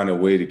to find a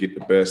way to get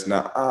the best,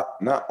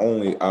 not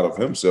only out of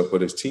himself,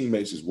 but his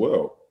teammates as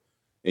well.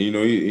 And,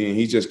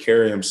 he just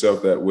carry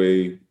himself that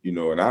way,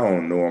 and I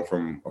don't know him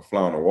from a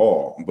fly on the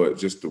wall, but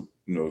just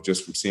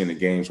just from seeing the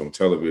games on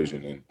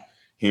television and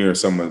hearing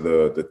some of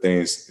the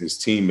things his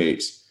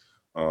teammates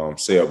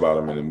say about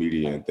him in the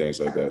media and things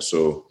like that.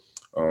 So,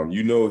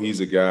 he's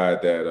a guy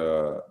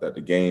that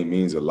the game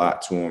means a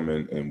lot to him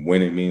and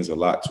winning means a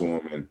lot to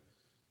him. And,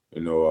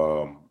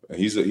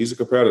 he's a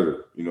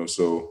competitor,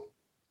 so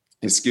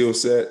his skill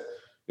set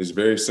is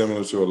very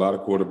similar to a lot of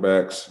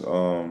quarterbacks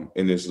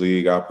in this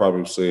league. I'll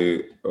probably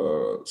say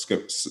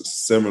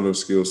similar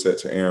skill set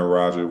to Aaron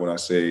Rodgers when I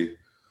say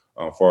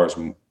as far as,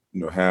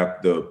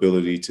 have the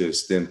ability to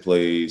extend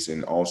plays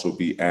and also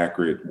be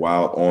accurate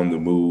while on the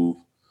move.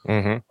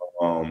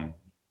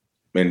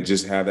 And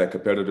just have that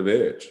competitive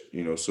edge,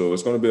 So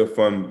it's going to be a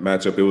fun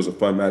matchup. It was a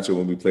fun matchup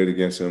when we played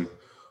against him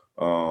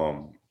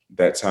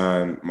that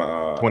time.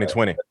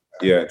 2020.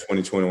 Yeah,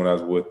 2020 when I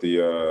was with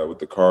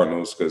the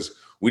Cardinals, because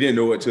we didn't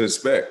know what to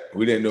expect.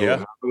 We didn't know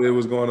how they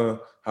was gonna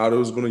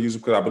use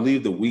him, because I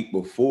believe the week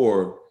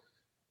before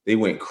they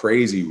went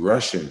crazy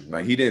rushing.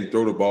 Like, he didn't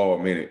throw the ball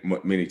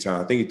many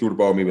times. I think he threw the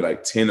ball maybe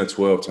like 10 or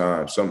 12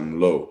 times, something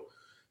low.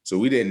 So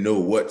we didn't know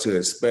what to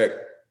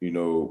expect,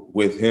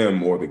 with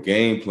him or the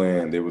game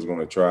plan they was going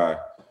to try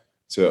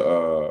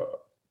to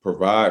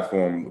provide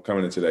for him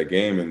coming into that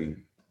game.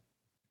 And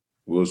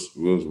we was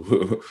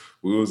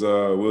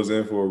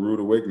in for a rude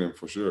awakening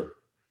for sure.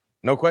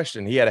 No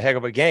question. He had a heck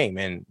of a game.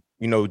 And,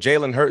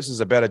 Jalen Hurts is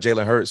a better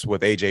Jalen Hurts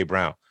with A.J.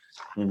 Brown.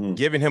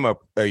 Giving him a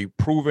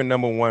proven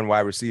number one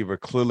wide receiver,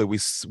 clearly we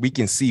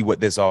can see what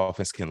this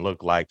offense can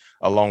look like,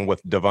 along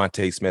with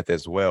Devontae Smith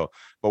as well.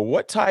 But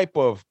what type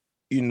of,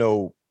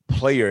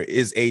 player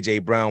is A.J.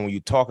 Brown when you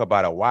talk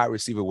about a wide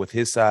receiver with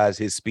his size,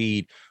 his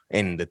speed,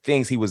 and the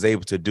things he was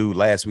able to do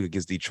last week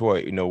against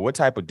Detroit? What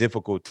type of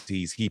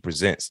difficulties he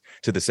presents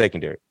to the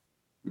secondary?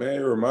 Man,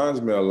 it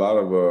reminds me a lot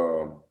of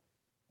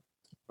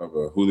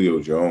Julio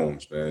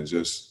Jones, man.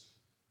 Just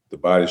the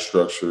body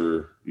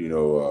structure,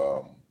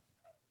 how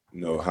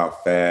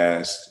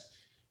fast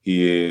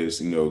he is,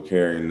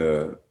 carrying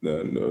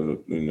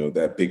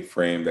that big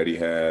frame that he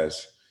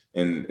has,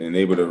 and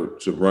able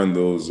to run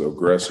those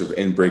aggressive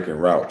in-breaking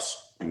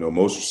routes.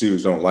 Most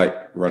receivers don't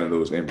like running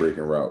those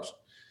in-breaking routes.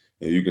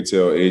 And you can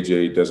tell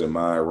AJ doesn't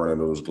mind running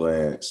those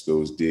glants,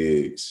 those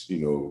digs,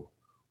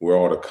 where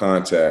all the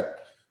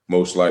contact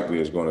most likely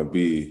is going to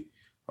be.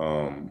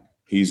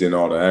 He's in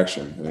all the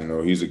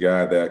action. He's a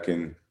guy that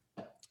can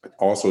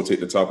also take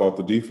the top off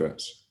the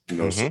defense.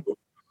 So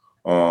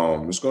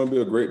it's going to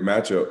be a great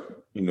matchup,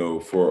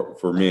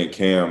 for me and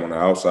Cam on the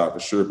outside for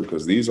sure,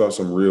 because these are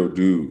some real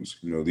dudes.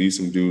 These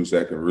some dudes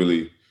that can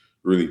really,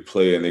 really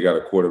play, and they got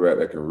a quarterback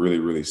that can really,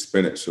 really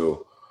spin it.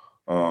 So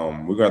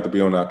we're going to have to be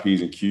on our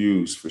P's and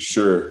Q's for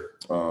sure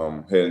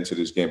heading into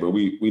this game. But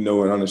we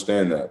know and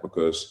understand that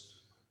because,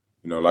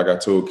 like I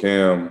told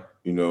Cam,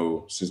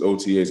 since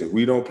OTAs, if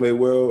we don't play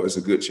well, it's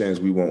a good chance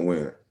we won't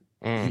win.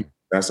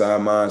 That's our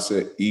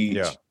mindset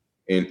each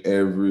and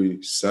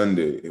every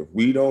Sunday. If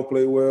we don't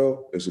play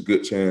well, it's a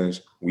good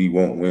chance we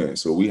won't win.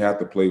 So we have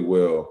to play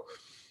well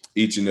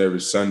each and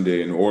every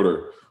Sunday in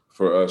order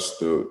for us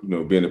to,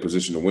 be in a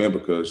position to win,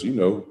 because,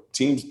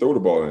 teams throw the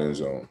ball in the end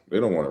zone. They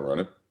don't want to run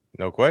it.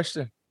 No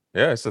question.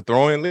 Yeah, it's a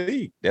throwing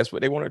league. That's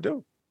what they want to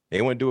do.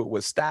 They want to do it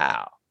with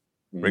style.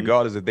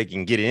 Regardless if they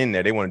can get it in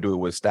there, they want to do it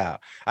with style.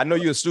 I know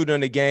you're a student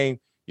in the game.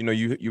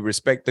 You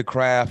respect the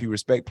craft. You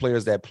respect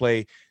players that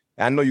play.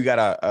 I know you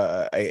got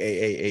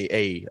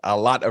a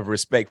lot of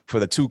respect for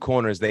the two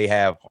corners they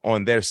have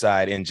on their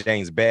side in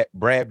James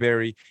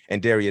Bradbury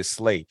and Darius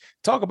Slay.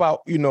 Talk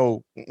about,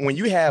 when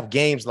you have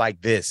games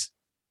like this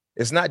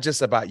it's not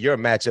just about your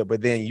matchup,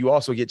 but then you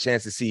also get a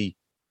chance to see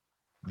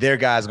their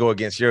guys go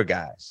against your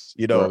guys.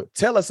 You know, Right.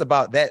 Tell us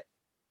about that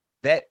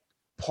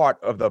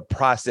part of the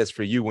process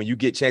for you when you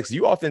get checks.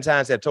 You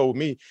oftentimes have told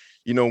me,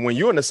 you know, when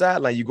you're on the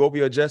sideline, you go over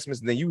your adjustments,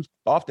 and then you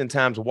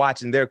oftentimes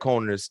watching their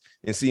corners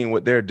and seeing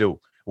what they're doing.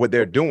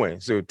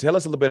 So tell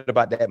us a little bit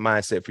about that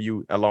mindset for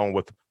you, along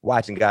with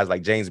watching guys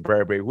like James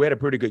Bradbury, who had a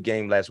pretty good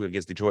game last week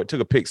against Detroit,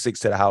 took a pick 6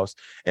 to the house,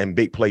 and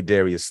big play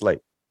Darius Slay.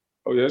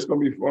 Oh yeah, it's gonna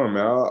be fun,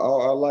 man.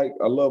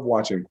 I love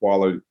watching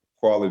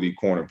quality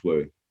corner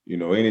play. You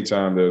know,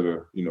 anytime there's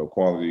a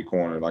quality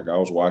corner, like I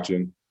was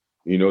watching,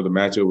 the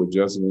matchup with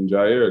Justin and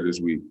Jair this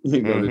week.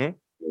 I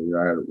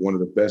had one of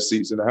the best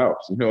seats in the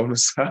house, on the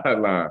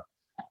sideline.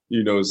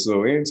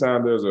 So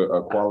anytime there's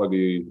a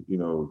quality,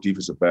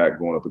 defensive back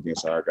going up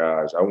against our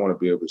guys, I want to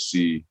be able to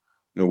see,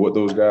 what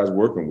those guys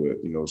working with,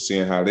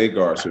 seeing how they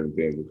guard certain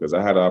things, because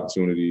I had an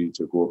opportunity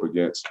to go up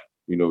against,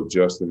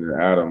 Justin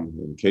and Adam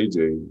and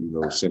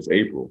KJ, since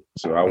April.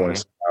 So I want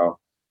to see how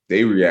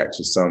they react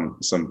to some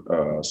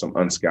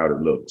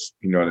unscouted looks.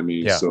 You know what I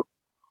mean? Yeah. So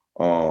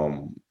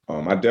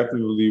I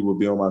definitely will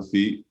be on my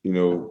feet,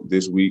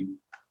 this week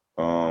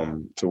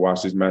to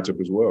watch this matchup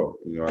as well.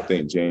 I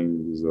think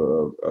James is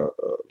a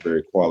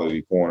very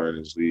quality corner in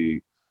this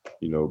league,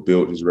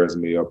 built his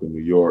resume up in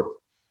New York,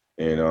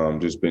 and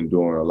just been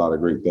doing a lot of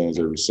great things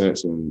ever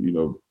since. And,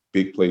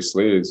 big play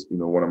Slay is,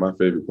 one of my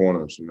favorite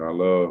corners. I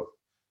love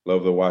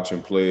to watch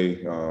him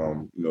play.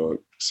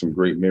 Some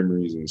great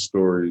memories and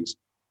stories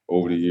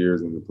over the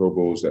years and the Pro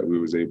Bowls that we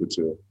was able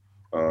to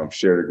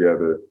share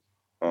together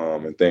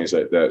and things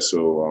like that.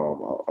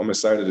 So I'm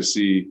excited to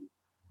see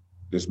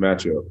this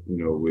matchup,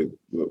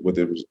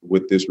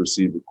 with this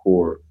receiver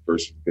core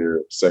versus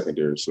their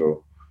secondary.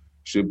 So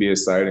should be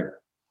exciting.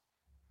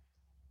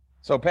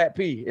 So Pat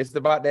P, it's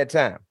about that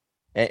time.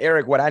 And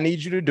Eric, what I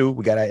need you to do,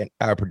 we got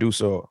our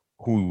producer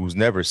who's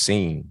never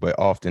seen, but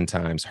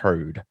oftentimes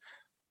heard,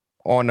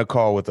 on the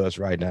call with us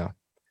right now.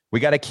 We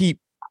got to keep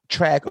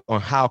track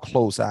on how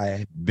close I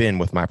have been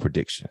with my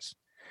predictions.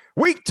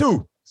 Week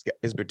 2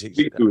 is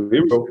prediction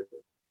time.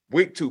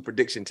 Week 2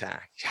 prediction time.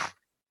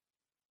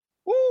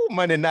 Woo,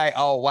 Monday night,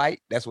 all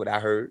white. That's what I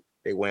heard.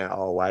 They went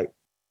all white.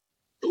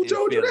 Who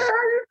told you that? How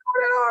you know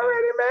that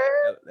already,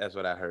 man? That's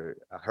what I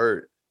heard.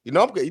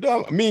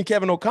 Me and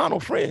Kevin O'Connell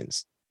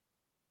friends.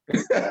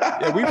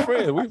 Yeah, we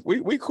friends.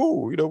 We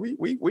cool.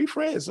 We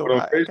friends. So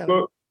on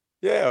Facebook?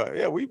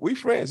 Yeah, we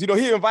friends.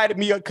 He invited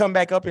me to come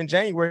back up in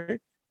January,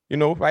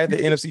 right at the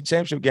NFC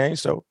Championship game.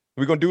 So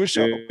we're going to do a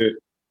show. Yeah.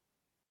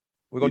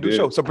 We're going to do a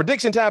show. So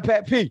prediction time,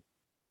 Pat P.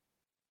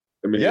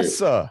 Yes,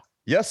 sir.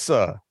 Yes,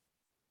 sir.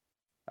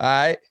 All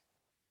right.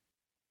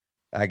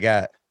 I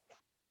got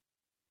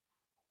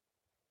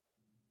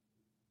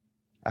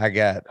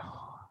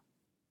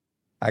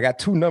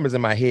 2 numbers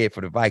in my head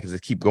for the Vikings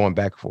that keep going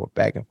back and forth,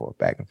 back and forth,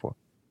 back and forth.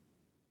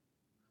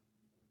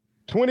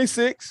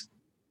 26,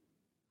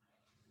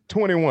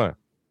 21.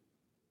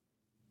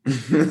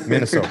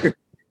 Minnesota.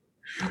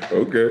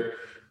 Okay.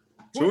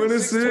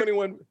 26,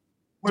 21.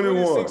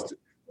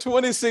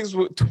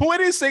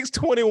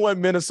 26-21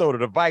 Minnesota.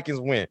 The Vikings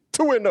win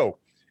 2-0.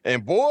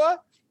 And boy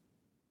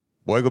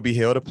gonna be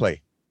hell to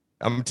play.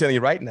 I'm telling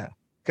you right now.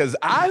 Because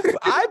I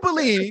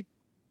believe,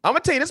 I'm gonna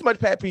tell you this much,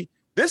 Pat P.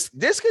 This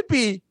could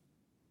be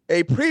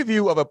a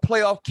preview of a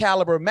playoff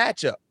caliber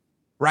matchup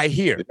right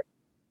here.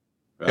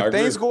 If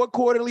things go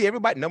accordingly,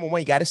 everybody, number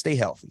one, you got to stay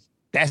healthy.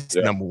 That's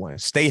number one.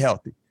 Stay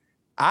healthy.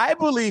 I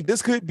believe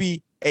this could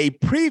be a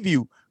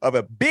preview of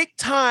a big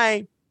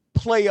time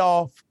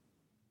playoff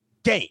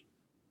game.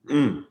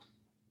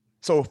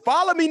 So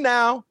follow me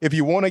now if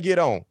you want to get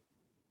on.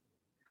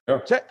 Yeah.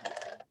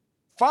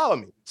 Follow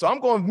me. So I'm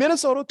going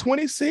Minnesota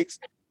 26,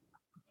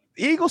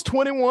 Eagles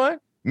 21,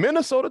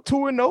 Minnesota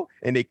 2-0,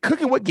 and they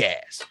cooking with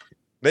gas.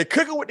 They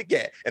cooking with the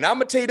gas. And I'm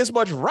going to tell you this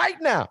much right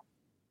now.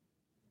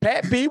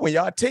 Pat P, when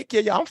y'all take care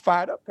of y'all, I'm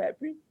fired up, Pat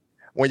P.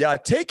 When y'all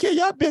take care of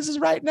y'all business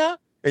right now,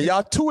 and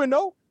y'all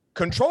 2-0,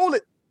 control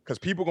it, because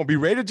people going to be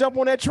ready to jump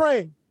on that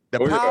train. The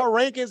power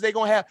rankings, they're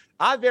going to have,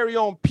 our very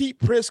own Pete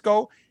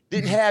Prisco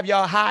didn't have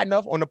y'all high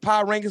enough on the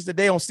power rankings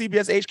today on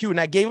CBS HQ, and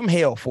I gave him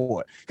hell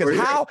for it.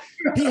 Because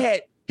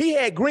he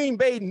had Green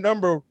Bay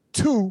number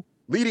 2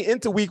 leading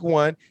into week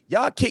 1.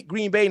 Y'all kicked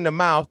Green Bay in the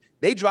mouth.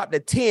 They dropped to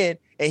 10,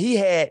 and he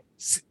had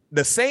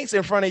the Saints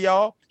in front of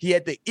y'all. He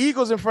had the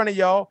Eagles in front of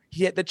y'all.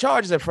 He had the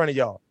Chargers in front of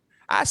y'all.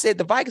 I said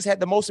the Vikings had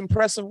the most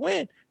impressive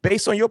win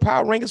based on your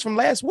power rankings from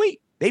last week.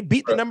 They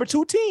beat the number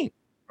 2 team.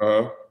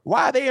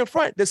 Why are they in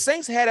front? The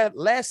Saints had a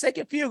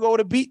last-second field goal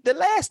to beat the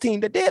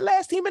dead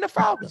last team in the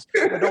Falcons.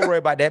 But don't worry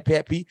about that,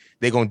 Pat P.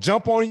 They're going to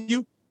jump on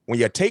you when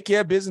you take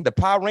care of business. The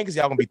power rankings,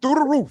 y'all going to be through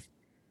the roof.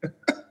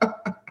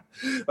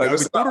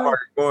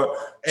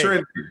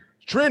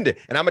 Trending.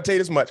 And I'm going to tell you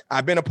this much.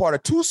 I've been a part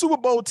of 2 Super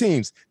Bowl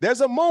teams.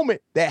 There's a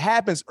moment that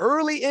happens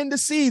early in the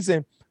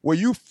season where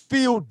you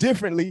feel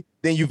differently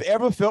than you've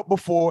ever felt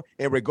before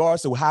in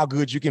regards to how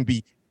good you can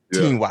be.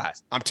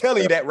 team-wise. I'm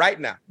telling you that right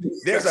now.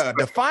 There's a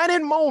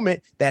defining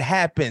moment that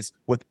happens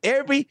with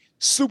every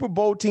Super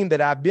Bowl team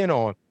that I've been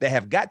on that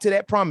have got to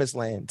that promised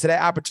land, to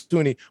that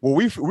opportunity where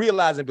we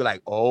realize and be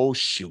like, oh,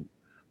 shoot,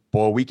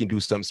 boy, we can do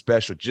something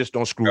special. Just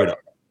don't screw it up.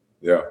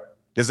 Yeah.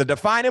 There's a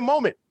defining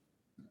moment.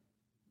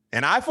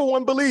 And I, for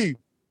one, believe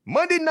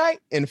Monday night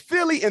in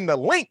Philly in the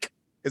Link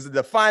is a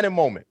defining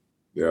moment.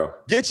 Yeah.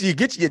 Get you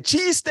your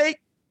cheesesteak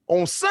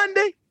on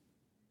Sunday.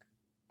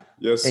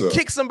 Yes, sir. And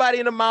kick somebody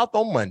in the mouth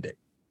on Monday.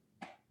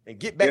 And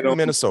get back to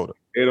Minnesota.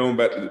 Get on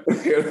back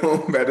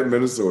to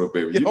Minnesota,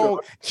 baby.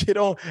 Get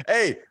on.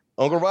 Hey,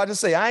 Uncle Roger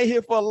say, I ain't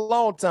here for a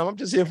long time. I'm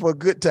just here for a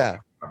good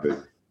time.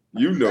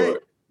 You know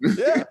it.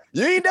 Yeah.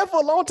 You ain't there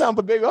for a long time,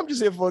 but baby, I'm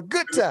just here for a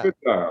good time.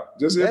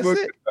 Just here for a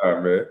good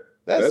time, man.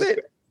 That's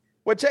it.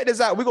 Well, check this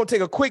out. We're going to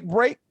take a quick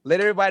break.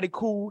 Let everybody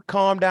cool,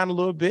 calm down a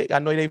little bit. I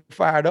know they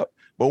fired up.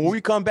 But when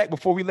we come back,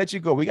 before we let you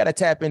go, we got to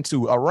tap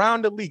into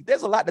around the league.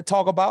 There's a lot to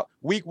talk about.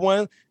 Week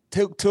 1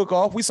 took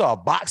off. We saw a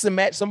boxing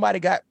match. Somebody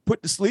got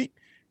put to sleep.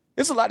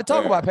 It's a lot to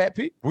talk about, Pat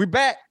P. We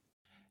back.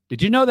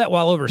 Did you know that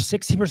while over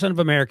 60% of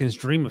Americans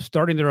dream of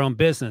starting their own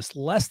business,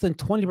 less than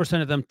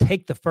 20% of them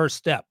take the first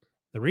step?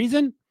 The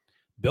reason?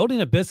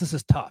 Building a business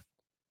is tough.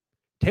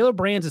 Taylor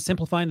Brands is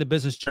simplifying the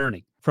business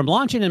journey. From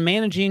launching and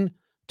managing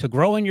to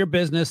growing your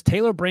business,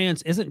 Taylor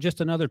Brands isn't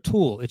just another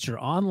tool. It's your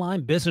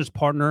online business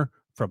partner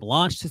from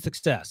launch to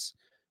success.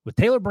 With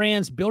Taylor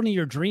Brands, building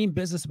your dream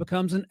business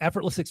becomes an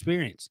effortless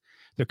experience.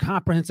 Their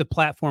comprehensive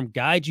platform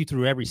guides you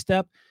through every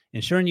step,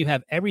 ensuring you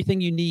have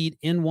everything you need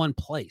in one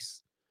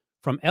place.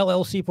 From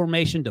LLC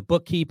formation to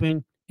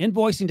bookkeeping,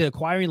 invoicing to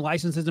acquiring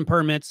licenses and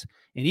permits,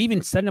 and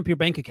even setting up your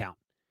bank account,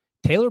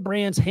 Taylor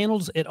Brands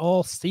handles it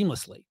all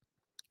seamlessly.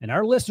 And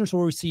our listeners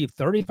will receive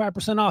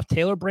 35% off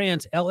Taylor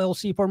Brands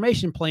LLC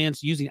formation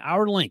plans using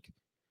our link,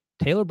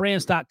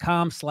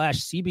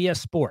 taylorbrands.com/CBS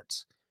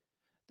Sports.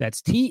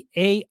 That's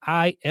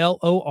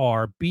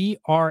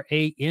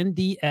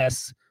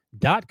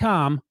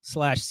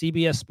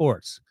TAILORBRANDS.com/CBS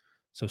Sports.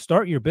 So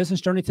start your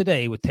business journey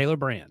today with Taylor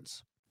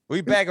Brands.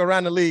 We back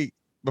around the league.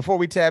 Before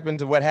we tap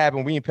into what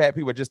happened, we and Pat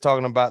P were just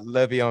talking about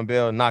Le'Veon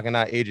Bell knocking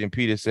out Adrian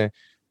Peterson.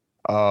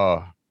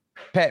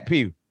 Pat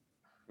P.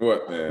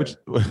 What, man?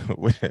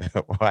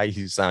 Why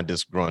you sound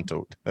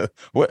disgruntled?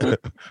 What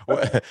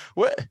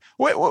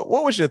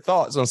was your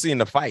thoughts on seeing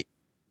the fight?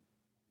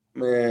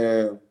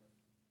 Man,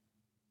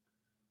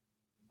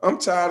 I'm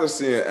tired of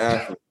seeing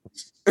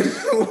athletes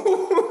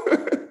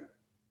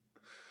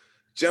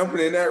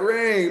jumping in that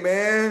ring,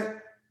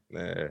 man.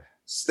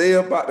 Stay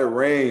up out the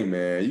ring,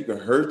 man. You can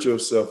hurt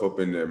yourself up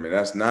in there, man.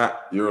 That's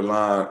not your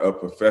line of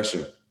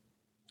profession.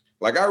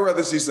 Like, I'd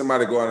rather see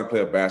somebody go out and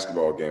play a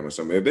basketball game or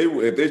something.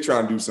 If they try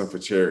and do something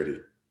for charity.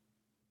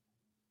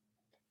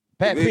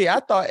 Pat P, I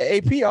thought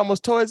AP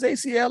almost tore his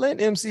ACL and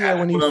MCL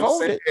when he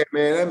folded.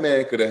 Man, that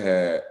man could have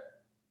had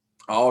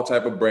all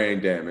type of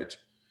brain damage.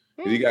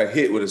 He got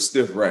hit with a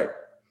stiff right.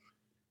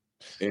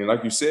 And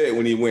like you said,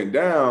 when he went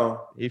down,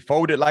 he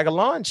folded like a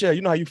lawn chair.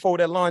 You know how you fold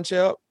that lawn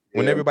chair up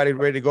when everybody's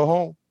ready to go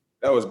home?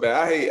 That was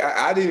bad.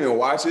 I didn't even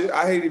watch it.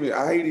 I hate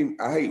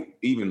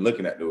even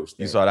looking at those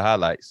things. You saw the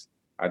highlights.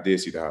 I did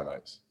see the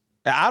highlights.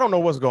 I don't know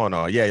what's going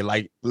on. Yeah,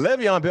 like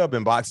Le'Veon Bell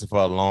been boxing for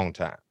a long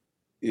time.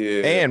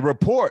 Yeah. And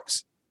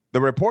the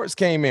reports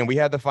came in. We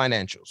had the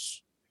financials.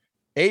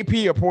 AP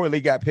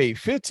reportedly got paid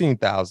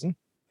 $15,000,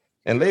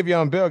 and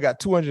Le'Veon Bell got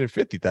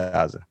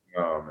 $250,000.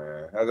 Oh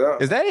man,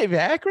 is that even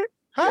accurate?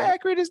 How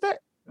accurate is that?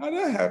 How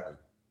that happen?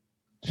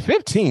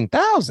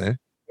 $15,000.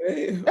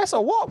 That's a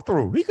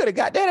walkthrough. He could have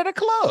got that at a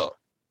club.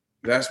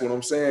 That's what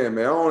I'm saying,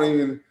 man. I don't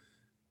even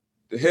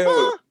the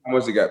hell how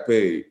much he got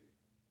paid.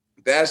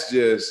 That's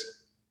just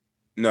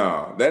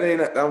no. That ain't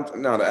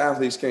no. The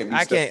athletes can't be.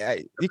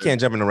 You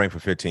can't jump in the ring for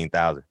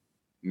 $15,000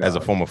 as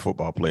a former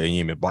football player. You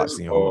ain't been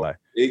boxing your whole life.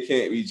 It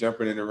can't be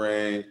jumping in the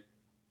ring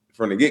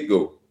from the get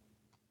go.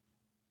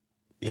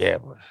 Yeah,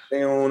 but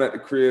stay on at the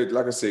crib.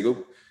 Like I said,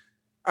 go.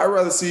 I'd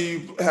rather see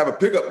you have a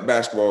pickup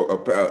basketball,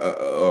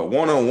 a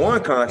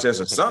one-on-one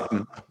contest or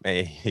something.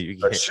 A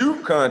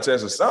shoot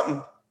contest or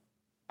something.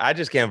 I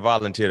just can't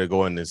volunteer to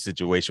go in a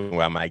situation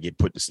where I might get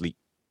put to sleep.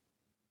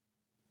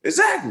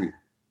 Exactly.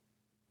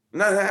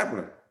 Not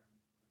happening.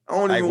 I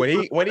don't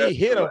even when he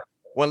hit him,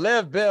 when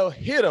Lev Bell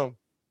hit him,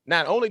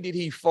 not only did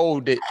he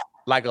fold it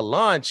like a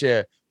lawn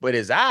chair, but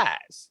his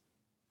eyes.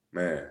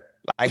 Man.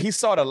 Like he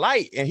saw the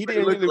light and he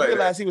didn't really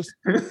realize he was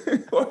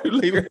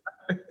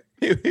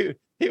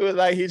he was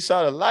like he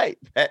saw the light,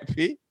 Pat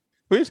P.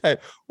 He was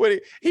like,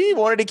 he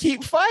wanted to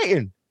keep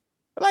fighting.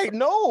 Like,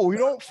 no, you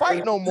don't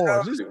fight no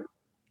more.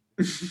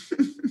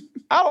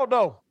 I don't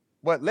know.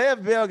 But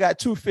Lev Bell got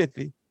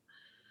 $250.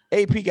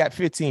 AP got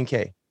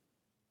 $15K.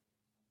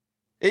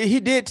 He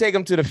did take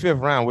him to the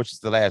 5th round, which is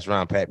the last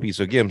round, Pat P.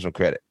 So give him some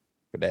credit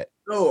for that.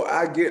 No,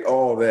 I get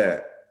all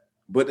that.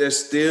 But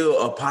there's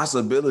still a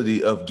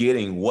possibility of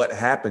getting what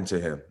happened to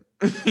him.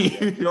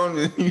 You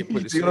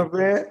see what I'm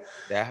saying?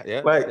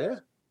 Yeah.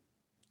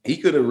 He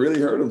could have really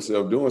hurt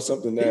himself doing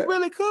something that. He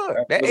really could.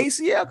 That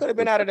ACL could have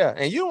been out of there.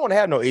 And you don't want to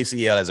have no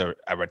ACL as a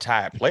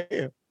retired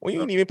player when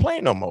you ain't even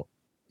playing no more.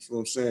 That's what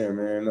I'm saying,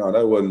 man. No,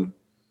 that wasn't.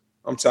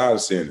 I'm tired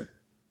of seeing it.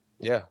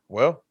 Yeah,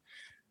 well,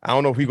 I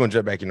don't know if he's gonna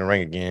jump back in the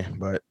ring again,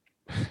 but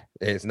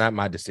it's not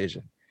my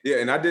decision. Yeah,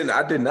 and I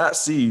did not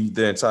see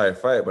the entire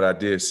fight, but I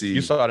did see.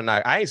 You saw the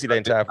knockout. I ain't see the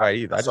entire fight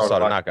either. I just saw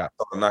the knockout.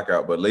 I saw the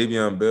knockout, but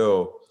Le'Veon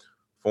Bell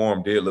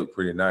form did look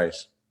pretty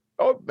nice.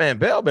 Oh man,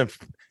 Bell been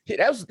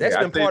that's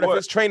been part of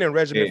his training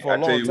regimen for a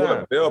long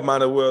time. Bell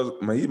might as well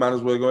go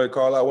ahead and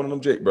call out one of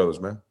them Jake brothers,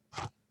 man.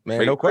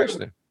 Man, no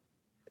question.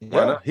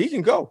 Yeah, he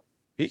can go.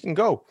 He can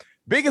go.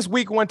 Biggest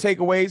week one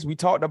takeaways we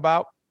talked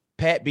about: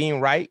 Pat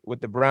being right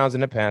with the Browns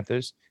and the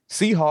Panthers.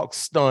 Seahawks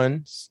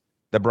stuns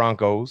the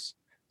Broncos.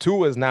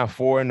 Tua is now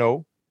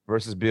 4-0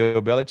 versus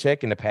Bill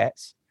Belichick and the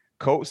Pats.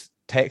 Colts,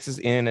 Texas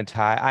in a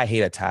tie. I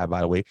hate a tie,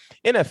 by the way.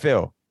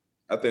 NFL,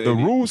 the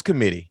rules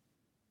committee.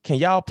 Can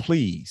y'all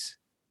please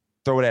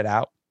throw that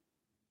out?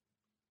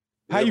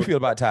 How you feel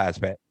about ties,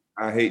 Pat?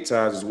 I hate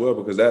ties as well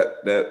because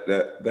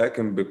that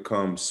can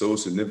become so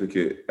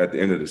significant at the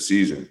end of the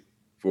season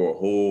for a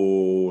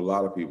whole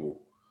lot of people.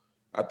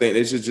 I think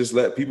they should just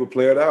let people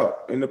play it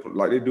out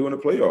like they do in the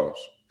playoffs.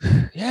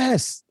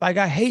 Yes, like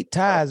I hate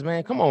ties,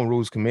 man. Come on,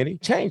 rules committee,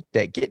 change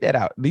that. Get that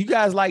out. Do you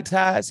guys like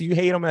ties? You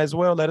hate them as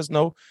well? Let us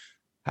know.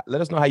 Let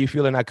us know how you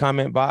feel in that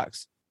comment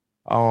box.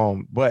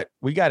 But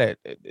we got to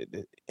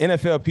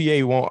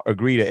NFLPA won't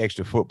agree to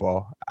extra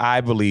football.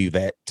 I believe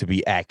that to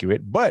be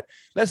accurate, but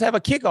let's have a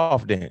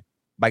kickoff then.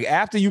 Like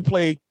after you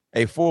play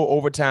a full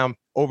overtime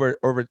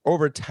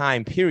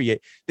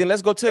period, then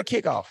let's go to a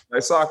kickoff.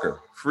 Like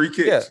soccer, free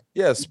kicks.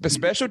 Yeah.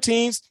 Special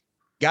teams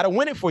got to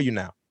win it for you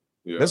now.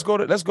 Yeah. Let's go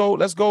to a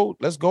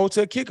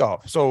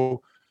kickoff.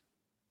 So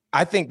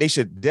I think they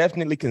should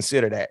definitely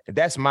consider that.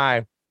 That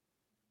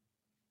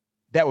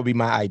would be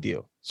my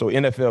ideal. So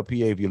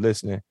NFLPA, if you're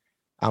listening,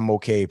 I'm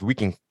okay. If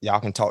y'all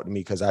can talk to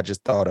me because I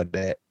just thought of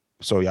that.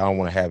 So y'all don't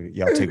want to have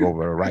y'all take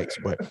over the rights,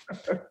 but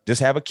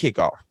just have a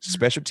kickoff.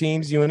 Special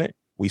teams unit.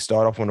 We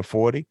start off on the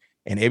 40,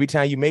 and every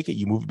time you make it,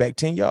 you move back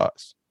 10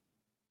 yards.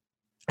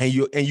 And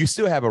you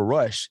still have a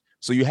rush.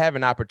 So you have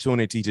an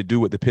opportunity to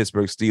do what the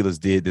Pittsburgh Steelers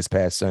did this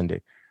past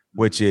Sunday,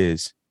 which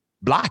is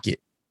block it.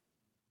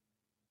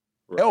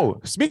 Right. Oh,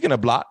 speaking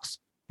of blocks,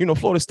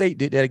 Florida State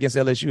did that against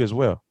LSU as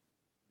well.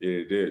 Yeah,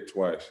 it did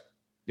twice.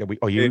 Yeah,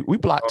 we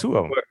blocked two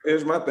of them. But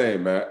here's my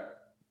thing, Matt.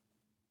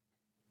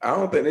 I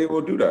don't think they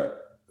will do that.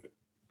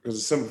 Because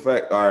the simple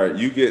fact, all right,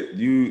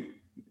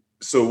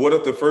 so what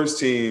if the first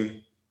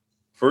team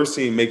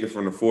make it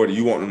from the 40,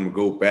 you want them to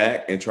go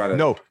back and try to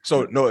No,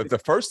 if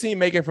the first team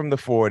make it from the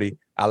 40,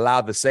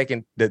 allow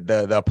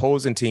the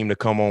opposing team to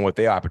come on with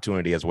their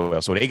opportunity as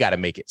well. So they got to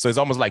make it. So it's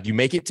almost like you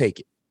make it, take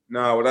it.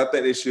 No, what I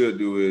think they should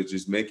do is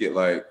just make it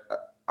like,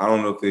 I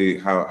don't know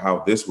if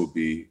how this will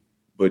be,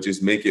 but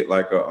just make it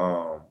like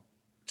a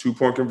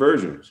 2-point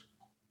conversions.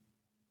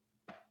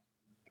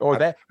 Or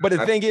that. But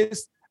the thing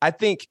is, I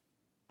think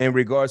in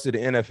regards to the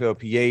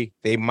NFLPA,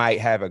 they might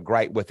have a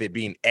gripe with it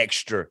being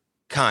extra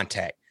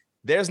contact.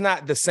 There's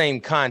not the same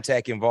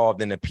contact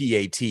involved in the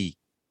PAT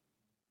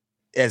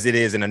as it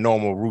is in a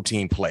normal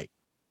routine play.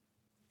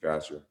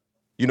 Gotcha.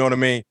 You know what I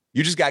mean?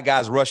 You just got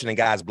guys rushing and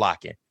guys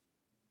blocking.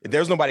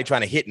 There's nobody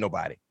trying to hit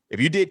nobody. If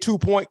you did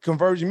 2-point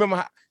conversion,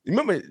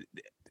 remember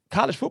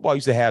college football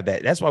used to have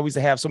that. That's why we used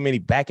to have so many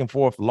back and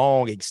forth,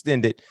 long,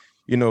 extended,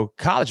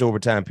 college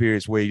overtime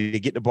periods where you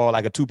get the ball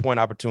like a 2-point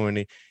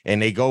opportunity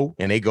and they go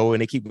and they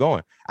keep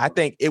going. I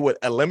think it would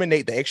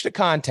eliminate the extra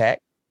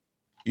contact,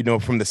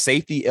 from the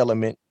safety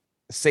element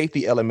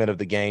of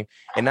the game.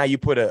 And now you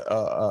put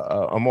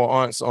a more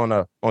onus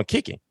on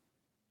kicking.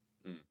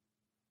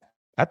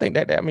 I think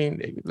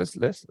let's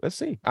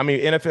see. I mean,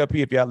 NFLP,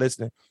 if y'all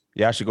listening,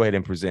 y'all should go ahead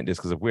and present this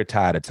because if we're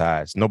tired of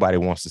ties, nobody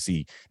wants to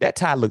see that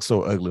tie looks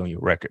so ugly on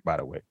your record, by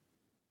the way.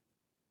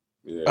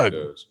 Yeah, it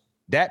does.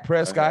 Dak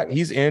Prescott,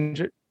 he's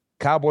injured.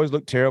 Cowboys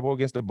look terrible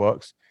against the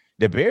Bucks.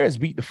 The Bears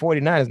beat the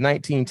 49ers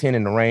 19-10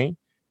 in the rain,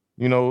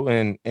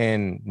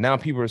 and now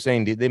people are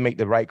saying did they make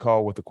the right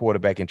call with the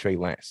quarterback in Trey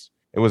Lance?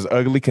 It was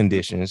ugly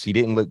conditions. He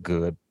didn't look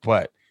good,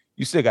 but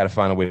you still got to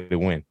find a way to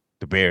win.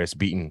 The Bears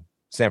beating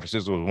San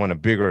Francisco was one of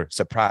the bigger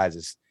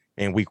surprises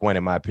in week one,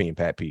 in my opinion,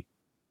 Pat P.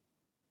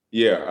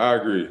 Yeah, I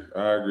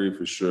agree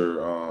for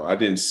sure. I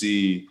didn't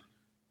see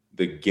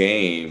the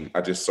game. I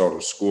just saw the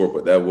score,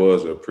 but that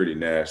was a pretty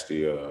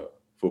nasty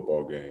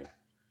football game.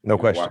 No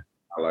question.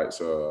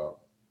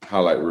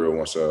 Highlight reel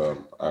once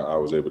I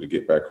was able to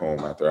get back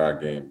home after our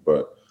game.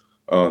 But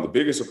the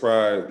biggest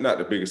surprise, not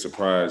the biggest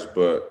surprise,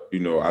 but,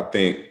 I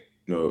think,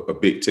 a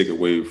big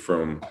takeaway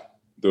from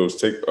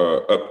those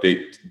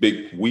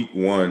big week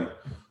one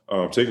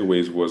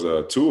takeaways was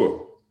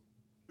Tua.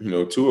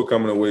 Tua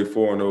coming away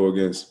 4-0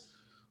 against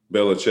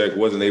Belichick.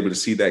 Wasn't able to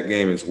see that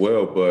game as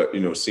well, but,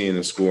 seeing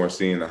the score and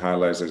seeing the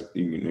highlights,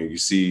 you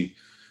see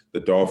the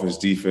Dolphins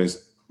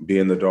defense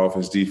being the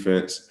Dolphins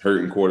defense,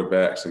 hurting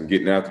quarterbacks and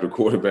getting after the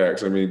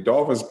quarterbacks. I mean,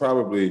 Dolphins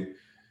probably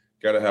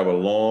got to have a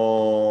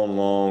long,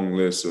 long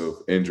list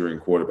of injuring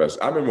quarterbacks.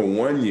 I remember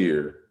one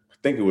year, I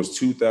think it was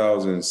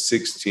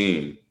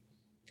 2016,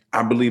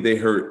 I believe they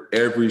hurt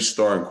every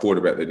starting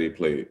quarterback that they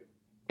played.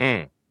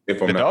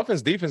 If I'm The not,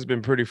 Dolphins defense has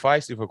been pretty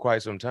feisty for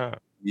quite some time.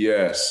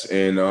 yes,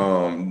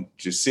 and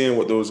just seeing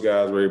what those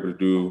guys were able to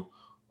do,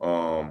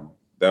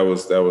 that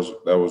was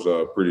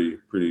pretty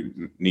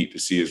neat to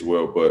see as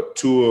well. But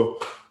Tua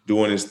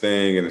doing his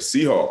thing, and the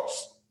Seahawks,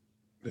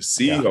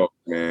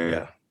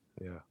 man.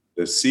 Yeah.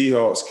 The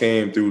Seahawks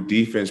came through.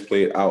 Defense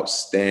played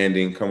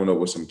outstanding, coming up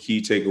with some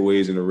key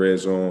takeaways in the red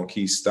zone,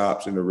 key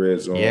stops in the red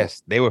zone.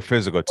 Yes, they were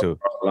physical too.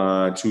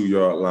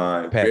 2-yard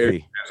line, Pat very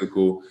P.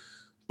 physical.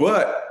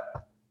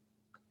 But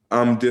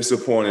I'm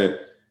disappointed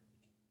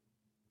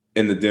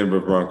in the Denver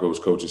Broncos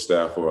coaching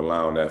staff for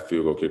allowing that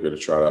field goal kicker to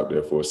trot out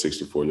there for a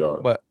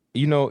 64-yard. But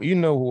you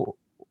know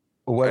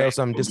what else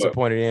I'm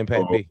disappointed in,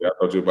 Pat P? I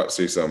thought you were about to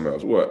say something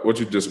else. What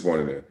you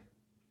disappointed in?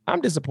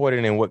 I'm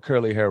disappointed in what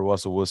curly hair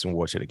Russell Wilson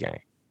wore to the game.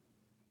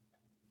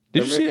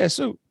 Did you see that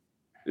suit?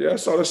 Yeah, I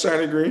saw the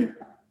shiny green.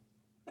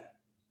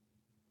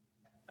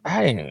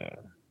 I ain't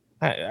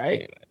like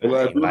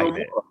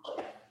that.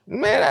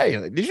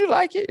 Man, did you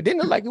like it? It didn't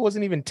look like it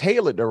wasn't even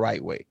tailored the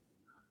right way.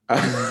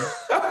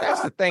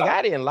 That's the thing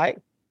I didn't like.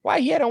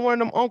 Why he had on one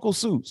of them uncle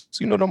suits?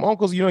 You know, them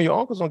uncles, your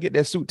uncles don't get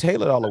that suit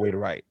tailored all the way to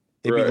right.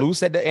 It'd be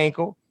loose at the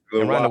ankle,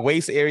 and around the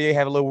waist area,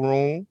 have a little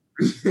room.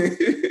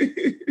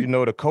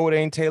 The coat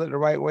ain't tailored the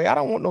right way. I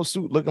don't want no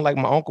suit looking like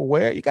my uncle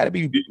wear. You got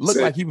to look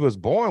like he was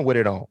born with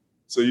it on.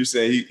 So you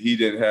saying he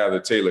didn't have the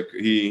tailor?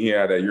 He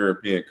had that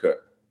European cut.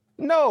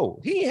 No,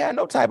 he had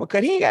no type of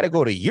cut. He ain't got to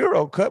go to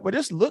Euro cut, but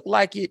just look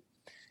like it.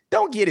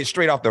 Don't get it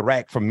straight off the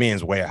rack from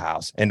Men's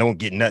Warehouse and don't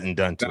get nothing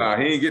done to it. Nah,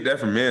 he ain't get that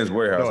from Men's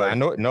Warehouse.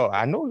 No,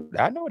 I know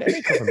that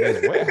ain't come from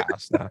Men's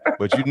Warehouse. Nah.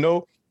 But you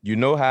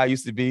know how it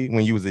used to be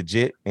when you was a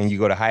jit and you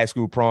go to high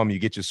school prom, you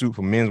get your suit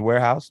from Men's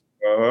Warehouse.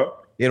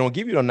 They don't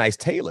give you a nice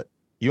tailor.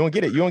 You don't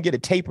get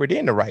it tapered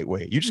in the right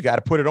way. You just got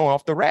to put it on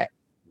off the rack.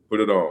 Put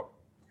it on.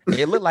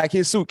 It looked like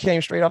his suit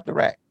came straight off the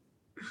rack.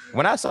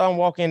 When I saw him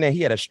walk in there,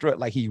 he had a strut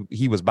like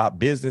he was about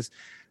business.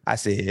 I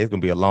said, it's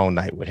going to be a long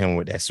night with him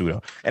with that suit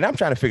on. And I'm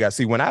trying to figure out,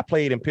 see, when I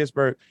played in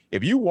Pittsburgh,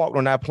 if you walked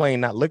on that plane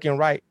not looking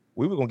right,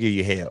 we were going to give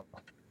you hell.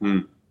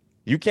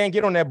 You can't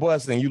get on that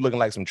bus and you looking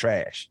like some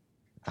trash.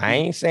 I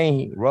ain't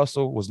saying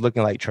Russell was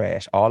looking like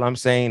trash. All I'm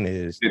saying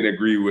is didn't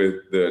agree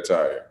with the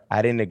attire.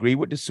 I didn't agree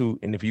with the suit.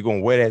 And if you're going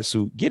to wear that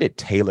suit, get it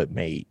tailor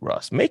made,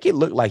 Russ. Make it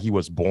look like he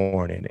was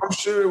born in it. I'm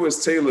sure it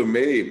was tailor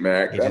made,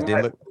 Mac.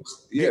 That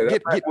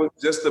was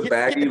just the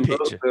baggy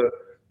look,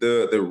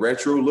 the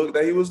retro look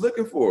that he was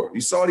looking for.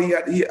 You saw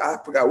I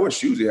forgot what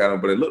shoes he had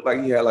on, but it looked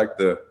like he had like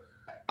the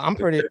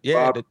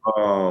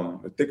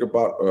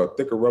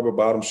thicker rubber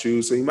bottom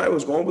shoes. So he might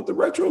was going with the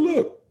retro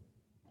look.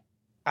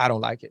 I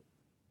don't like it.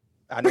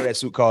 I know that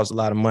suit costs a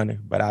lot of money,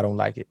 but I don't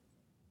like it.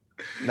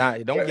 Nah,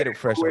 don't get it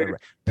fresh.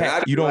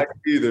 Pat, you don't like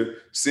either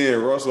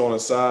seeing Russell on the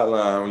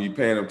sideline when you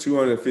paying him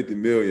 $250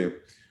 million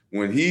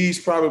when he's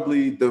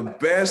probably the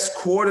best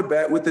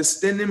quarterback with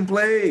extending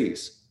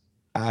plays.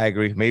 I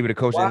agree. Maybe the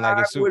coach didn't like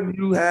his suit. Why wouldn't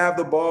you have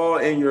the ball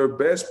in your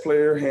best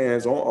player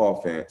hands on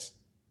offense?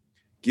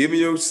 Giving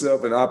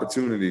yourself an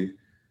opportunity.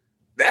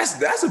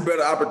 That's a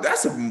better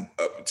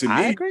to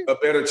me a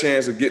better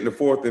chance of getting the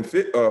 4th and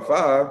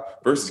 5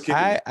 versus kicking.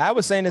 I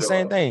was saying the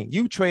same thing.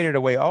 You traded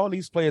away all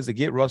these players to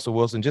get Russell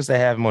Wilson just to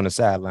have him on the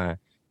sideline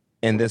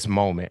in this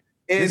moment.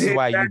 And this is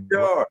why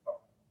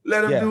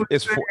let him do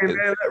his thing,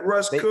 man. Let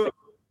Russ cook.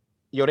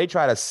 They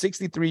tried a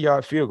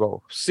 63-yard field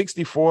goal.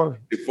 64.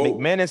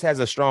 McManus has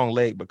a strong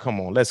leg, but come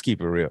on, let's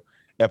keep it real.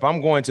 If I'm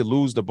going to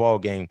lose the ball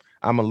game,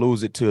 I'm gonna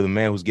lose it to the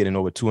man who's getting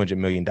over $200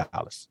 million.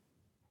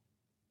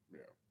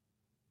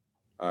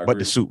 But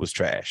the suit was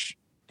trash.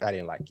 I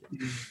didn't like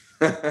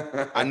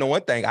it. I know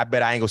one thing. I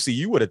bet I ain't gonna see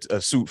you with a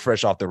suit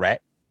fresh off the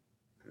rack.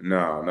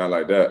 No, not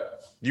like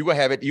that. You gonna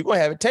have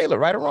it tailored,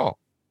 right or wrong?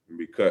 It's gonna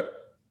be cut.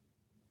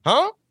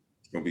 Huh?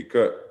 It's gonna be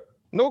cut.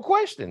 No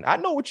question. I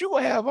know what you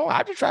gonna have on.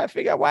 I just try to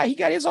figure out why he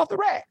got his off the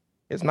rack.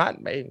 It's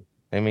not me.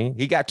 I mean,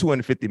 he got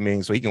 $250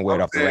 million, so he can wear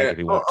it off the rack if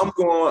he wants. I'm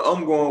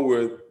going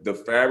with the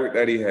fabric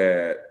that he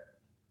had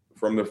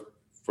from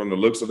the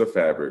looks of the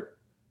fabric.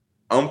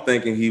 I'm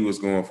thinking he was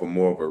going for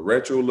more of a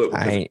retro look.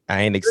 I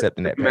ain't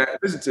accepting that. Man,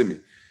 listen to me,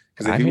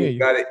 because if he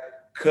got it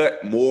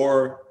cut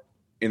more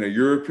in a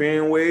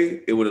European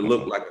way, it would have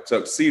looked like a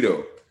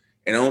tuxedo.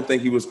 And I don't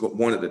think he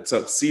wanted the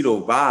tuxedo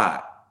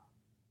vibe.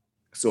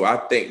 So I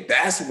think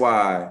that's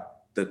why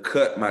the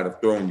cut might have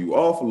thrown you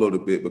off a little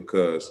bit,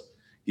 because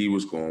he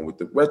was going with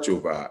the retro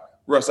vibe.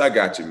 Russ, I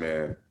got you,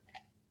 man.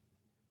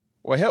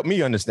 Well, help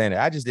me understand it.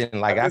 I just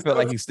didn't like it. I felt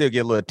like he still get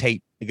a little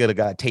tape. He could have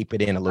got to tape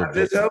it in a little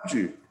bit. Just helped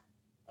you.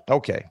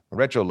 Okay,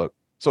 retro look.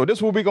 So this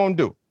is what we're gonna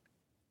do.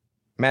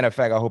 Matter of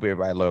fact, I hope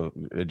everybody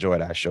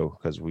enjoyed our show,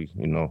 because we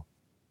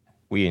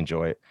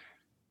enjoy it.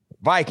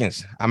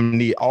 Vikings, I'm gonna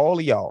need all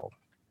of y'all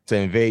to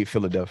invade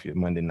Philadelphia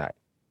Monday night.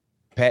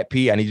 Pat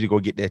P, I need you to go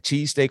get that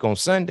cheesesteak on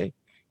Sunday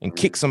and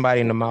kick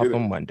somebody in the mouth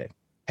on Monday.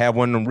 Have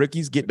one of them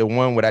rookies get the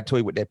one what I told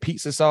you with that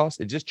pizza sauce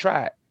and just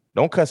try it.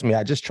 Don't cuss me.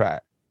 I just try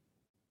it.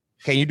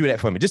 Can you do that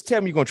for me? Just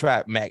tell me you're gonna try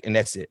it, Mac, and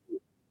that's it.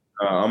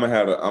 I'm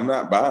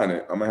not buying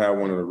it. I'm gonna have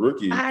one of the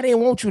rookies. I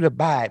didn't want you to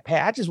buy it,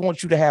 Pat. I just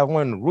want you to have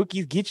one of the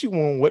rookies. Get you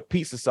one with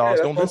pizza sauce.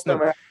 Don't listen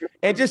to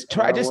and just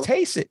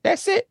taste it.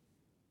 That's it.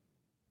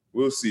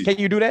 We'll see. Can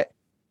you do that?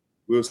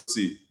 We'll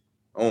see.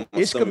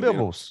 It's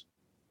Bibbles.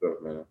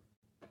 Man.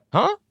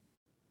 Huh?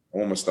 I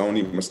don't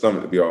need my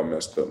stomach to be all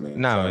messed up, man.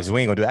 No,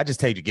 we ain't gonna do that. I just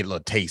tell you to get a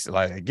little taste,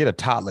 like get a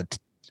toddler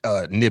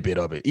nibbit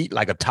of it. Eat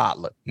like a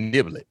toddler,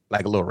 nibble it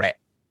like a little rat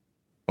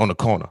on the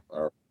corner.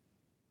 All right.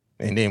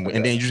 And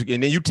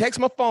then you text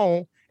my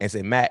phone and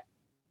say, Matt,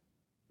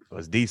 it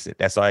was decent.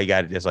 That's all you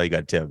got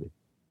to tell me.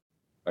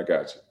 I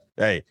got you.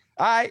 Hey,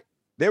 all right,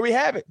 there we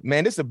have it,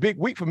 man. This is a big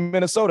week for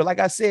Minnesota. Like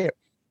I said,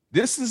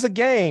 this is a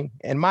game,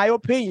 in my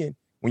opinion.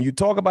 When you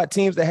talk about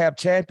teams that have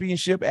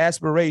championship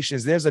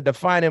aspirations, there's a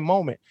defining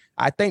moment.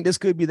 I think this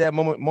could be that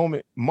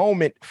moment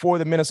for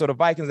the Minnesota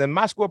Vikings. And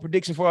my score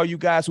prediction for all you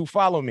guys who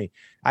follow me,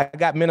 I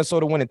got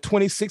Minnesota winning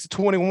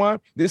 26-21.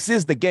 This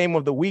is the game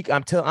of the week.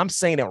 I'm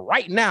saying it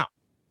right now.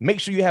 Make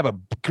sure you have a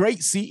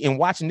great seat in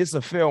watching this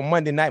affair on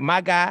Monday night.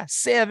 My guy,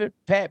 7,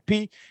 Pat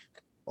P.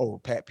 Oh,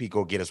 Pat P,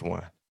 go get us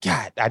one.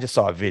 God, I just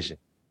saw a vision.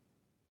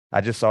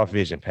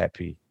 Pat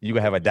P. You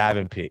gonna have a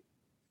diving pick.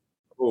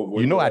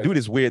 Oh, you know I do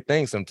this weird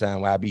thing sometimes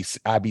where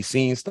I be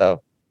seeing stuff.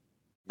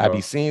 I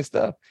be seeing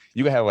stuff.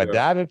 You can have a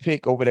diving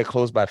pick over there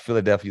close by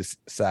Philadelphia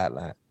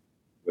sideline.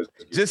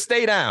 Just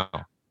stay down.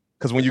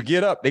 Because when you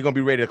get up, they're going to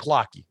be ready to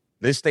clock you.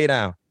 Just stay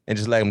down and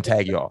just let them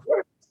tag you off.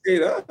 Stay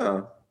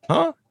down.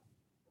 Huh?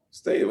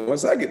 Stay.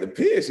 Once I get the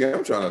pitch,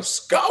 I'm trying to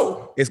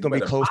score. It's going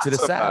to be close to the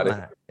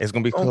sideline. It's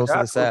going to be close to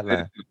the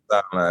sideline.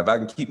 If I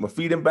can keep my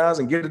feet in bounds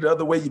and get it the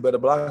other way, you better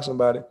block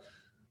somebody.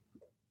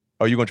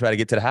 Are you going to try to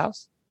get to the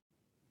house?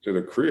 To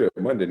the crib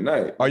Monday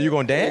night. Are you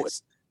going to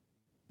dance?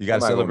 You got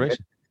a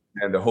celebration?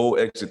 And the whole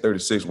exit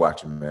 36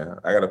 watching, man.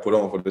 I got to put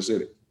on for the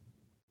city.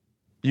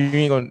 You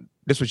ain't going to.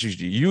 This is what you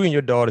do. You and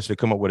your daughter should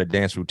come up with a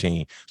dance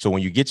routine. So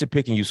when you get your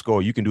pick and you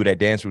score, you can do that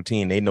dance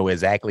routine. They know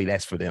exactly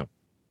that's for them.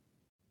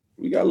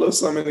 We got a little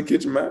something in the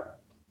kitchen, man.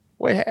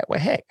 Well,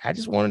 heck, I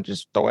just want to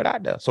just throw it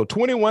out there. So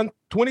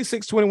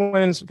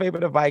 26-21 in favor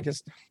of the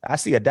Vikings. I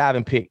see a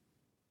diving pick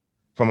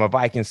from a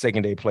Vikings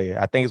secondary player.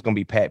 I think it's going to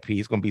be Pat P.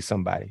 It's going to be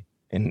somebody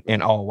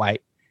in all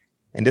white.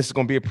 And this is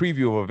going to be a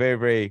preview of a very,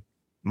 very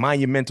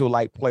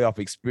monumental-like playoff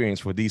experience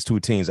for these two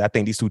teams. I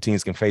think these two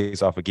teams can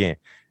face off again.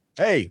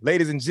 Hey,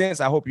 ladies and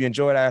gents, I hope you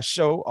enjoyed our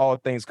show. All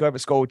things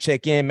covered. Go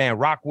check in, man.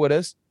 Rock with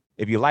us.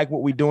 If you like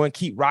what we're doing,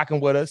 keep rocking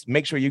with us.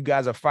 Make sure you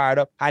guys are fired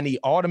up. I need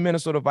all the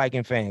Minnesota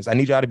Viking fans. I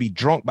need y'all to be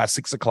drunk by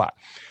 6 o'clock.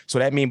 So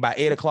that means by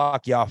 8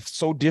 o'clock, y'all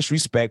so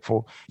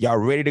disrespectful. Y'all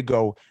ready to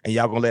go, and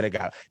y'all going to let it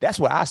go. That's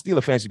why our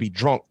Steelers fans should be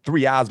drunk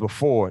 3 hours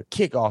before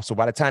kickoff. So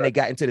by the time they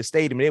got into the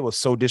stadium, they were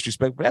so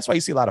disrespectful. That's why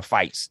you see a lot of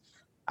fights.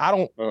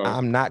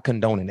 I'm not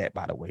condoning that,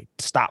 by the way.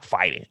 Stop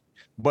fighting.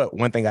 But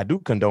one thing I do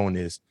condone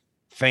is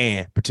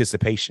fan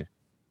participation.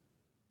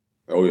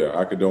 Oh, yeah.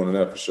 I condone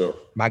that for sure.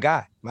 My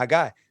guy.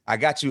 I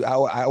got you.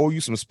 I owe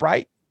you some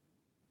Sprite.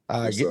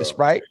 Get the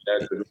Sprite.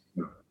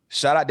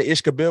 Shout out to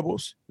Ishka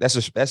Bibbles. That's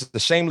a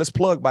shameless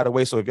plug, by the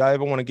way. So if y'all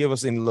ever want to give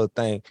us any little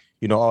thing,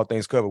 all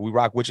things covered, we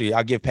rock with you.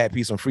 I'll give Pat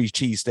P some free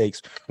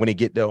cheesesteaks when they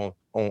get there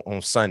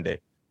on Sunday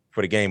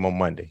for the game on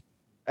Monday.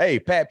 Hey,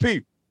 Pat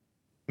P,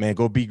 man,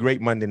 go be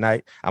great Monday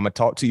night. I'm going to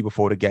talk to you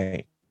before the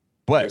game.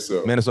 But yes,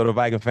 Minnesota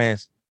Viking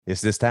fans,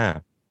 it's this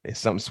time. It's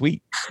something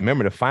sweet.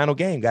 Remember, the final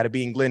game got to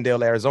be in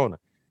Glendale, Arizona.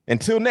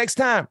 Until next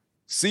time,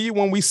 see you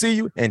when we see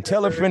you, and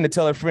tell a friend to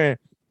tell a friend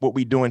what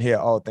we doing here,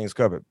 All Things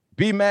Covered.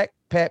 B-Mac,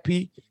 Pat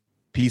P,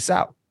 peace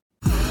out.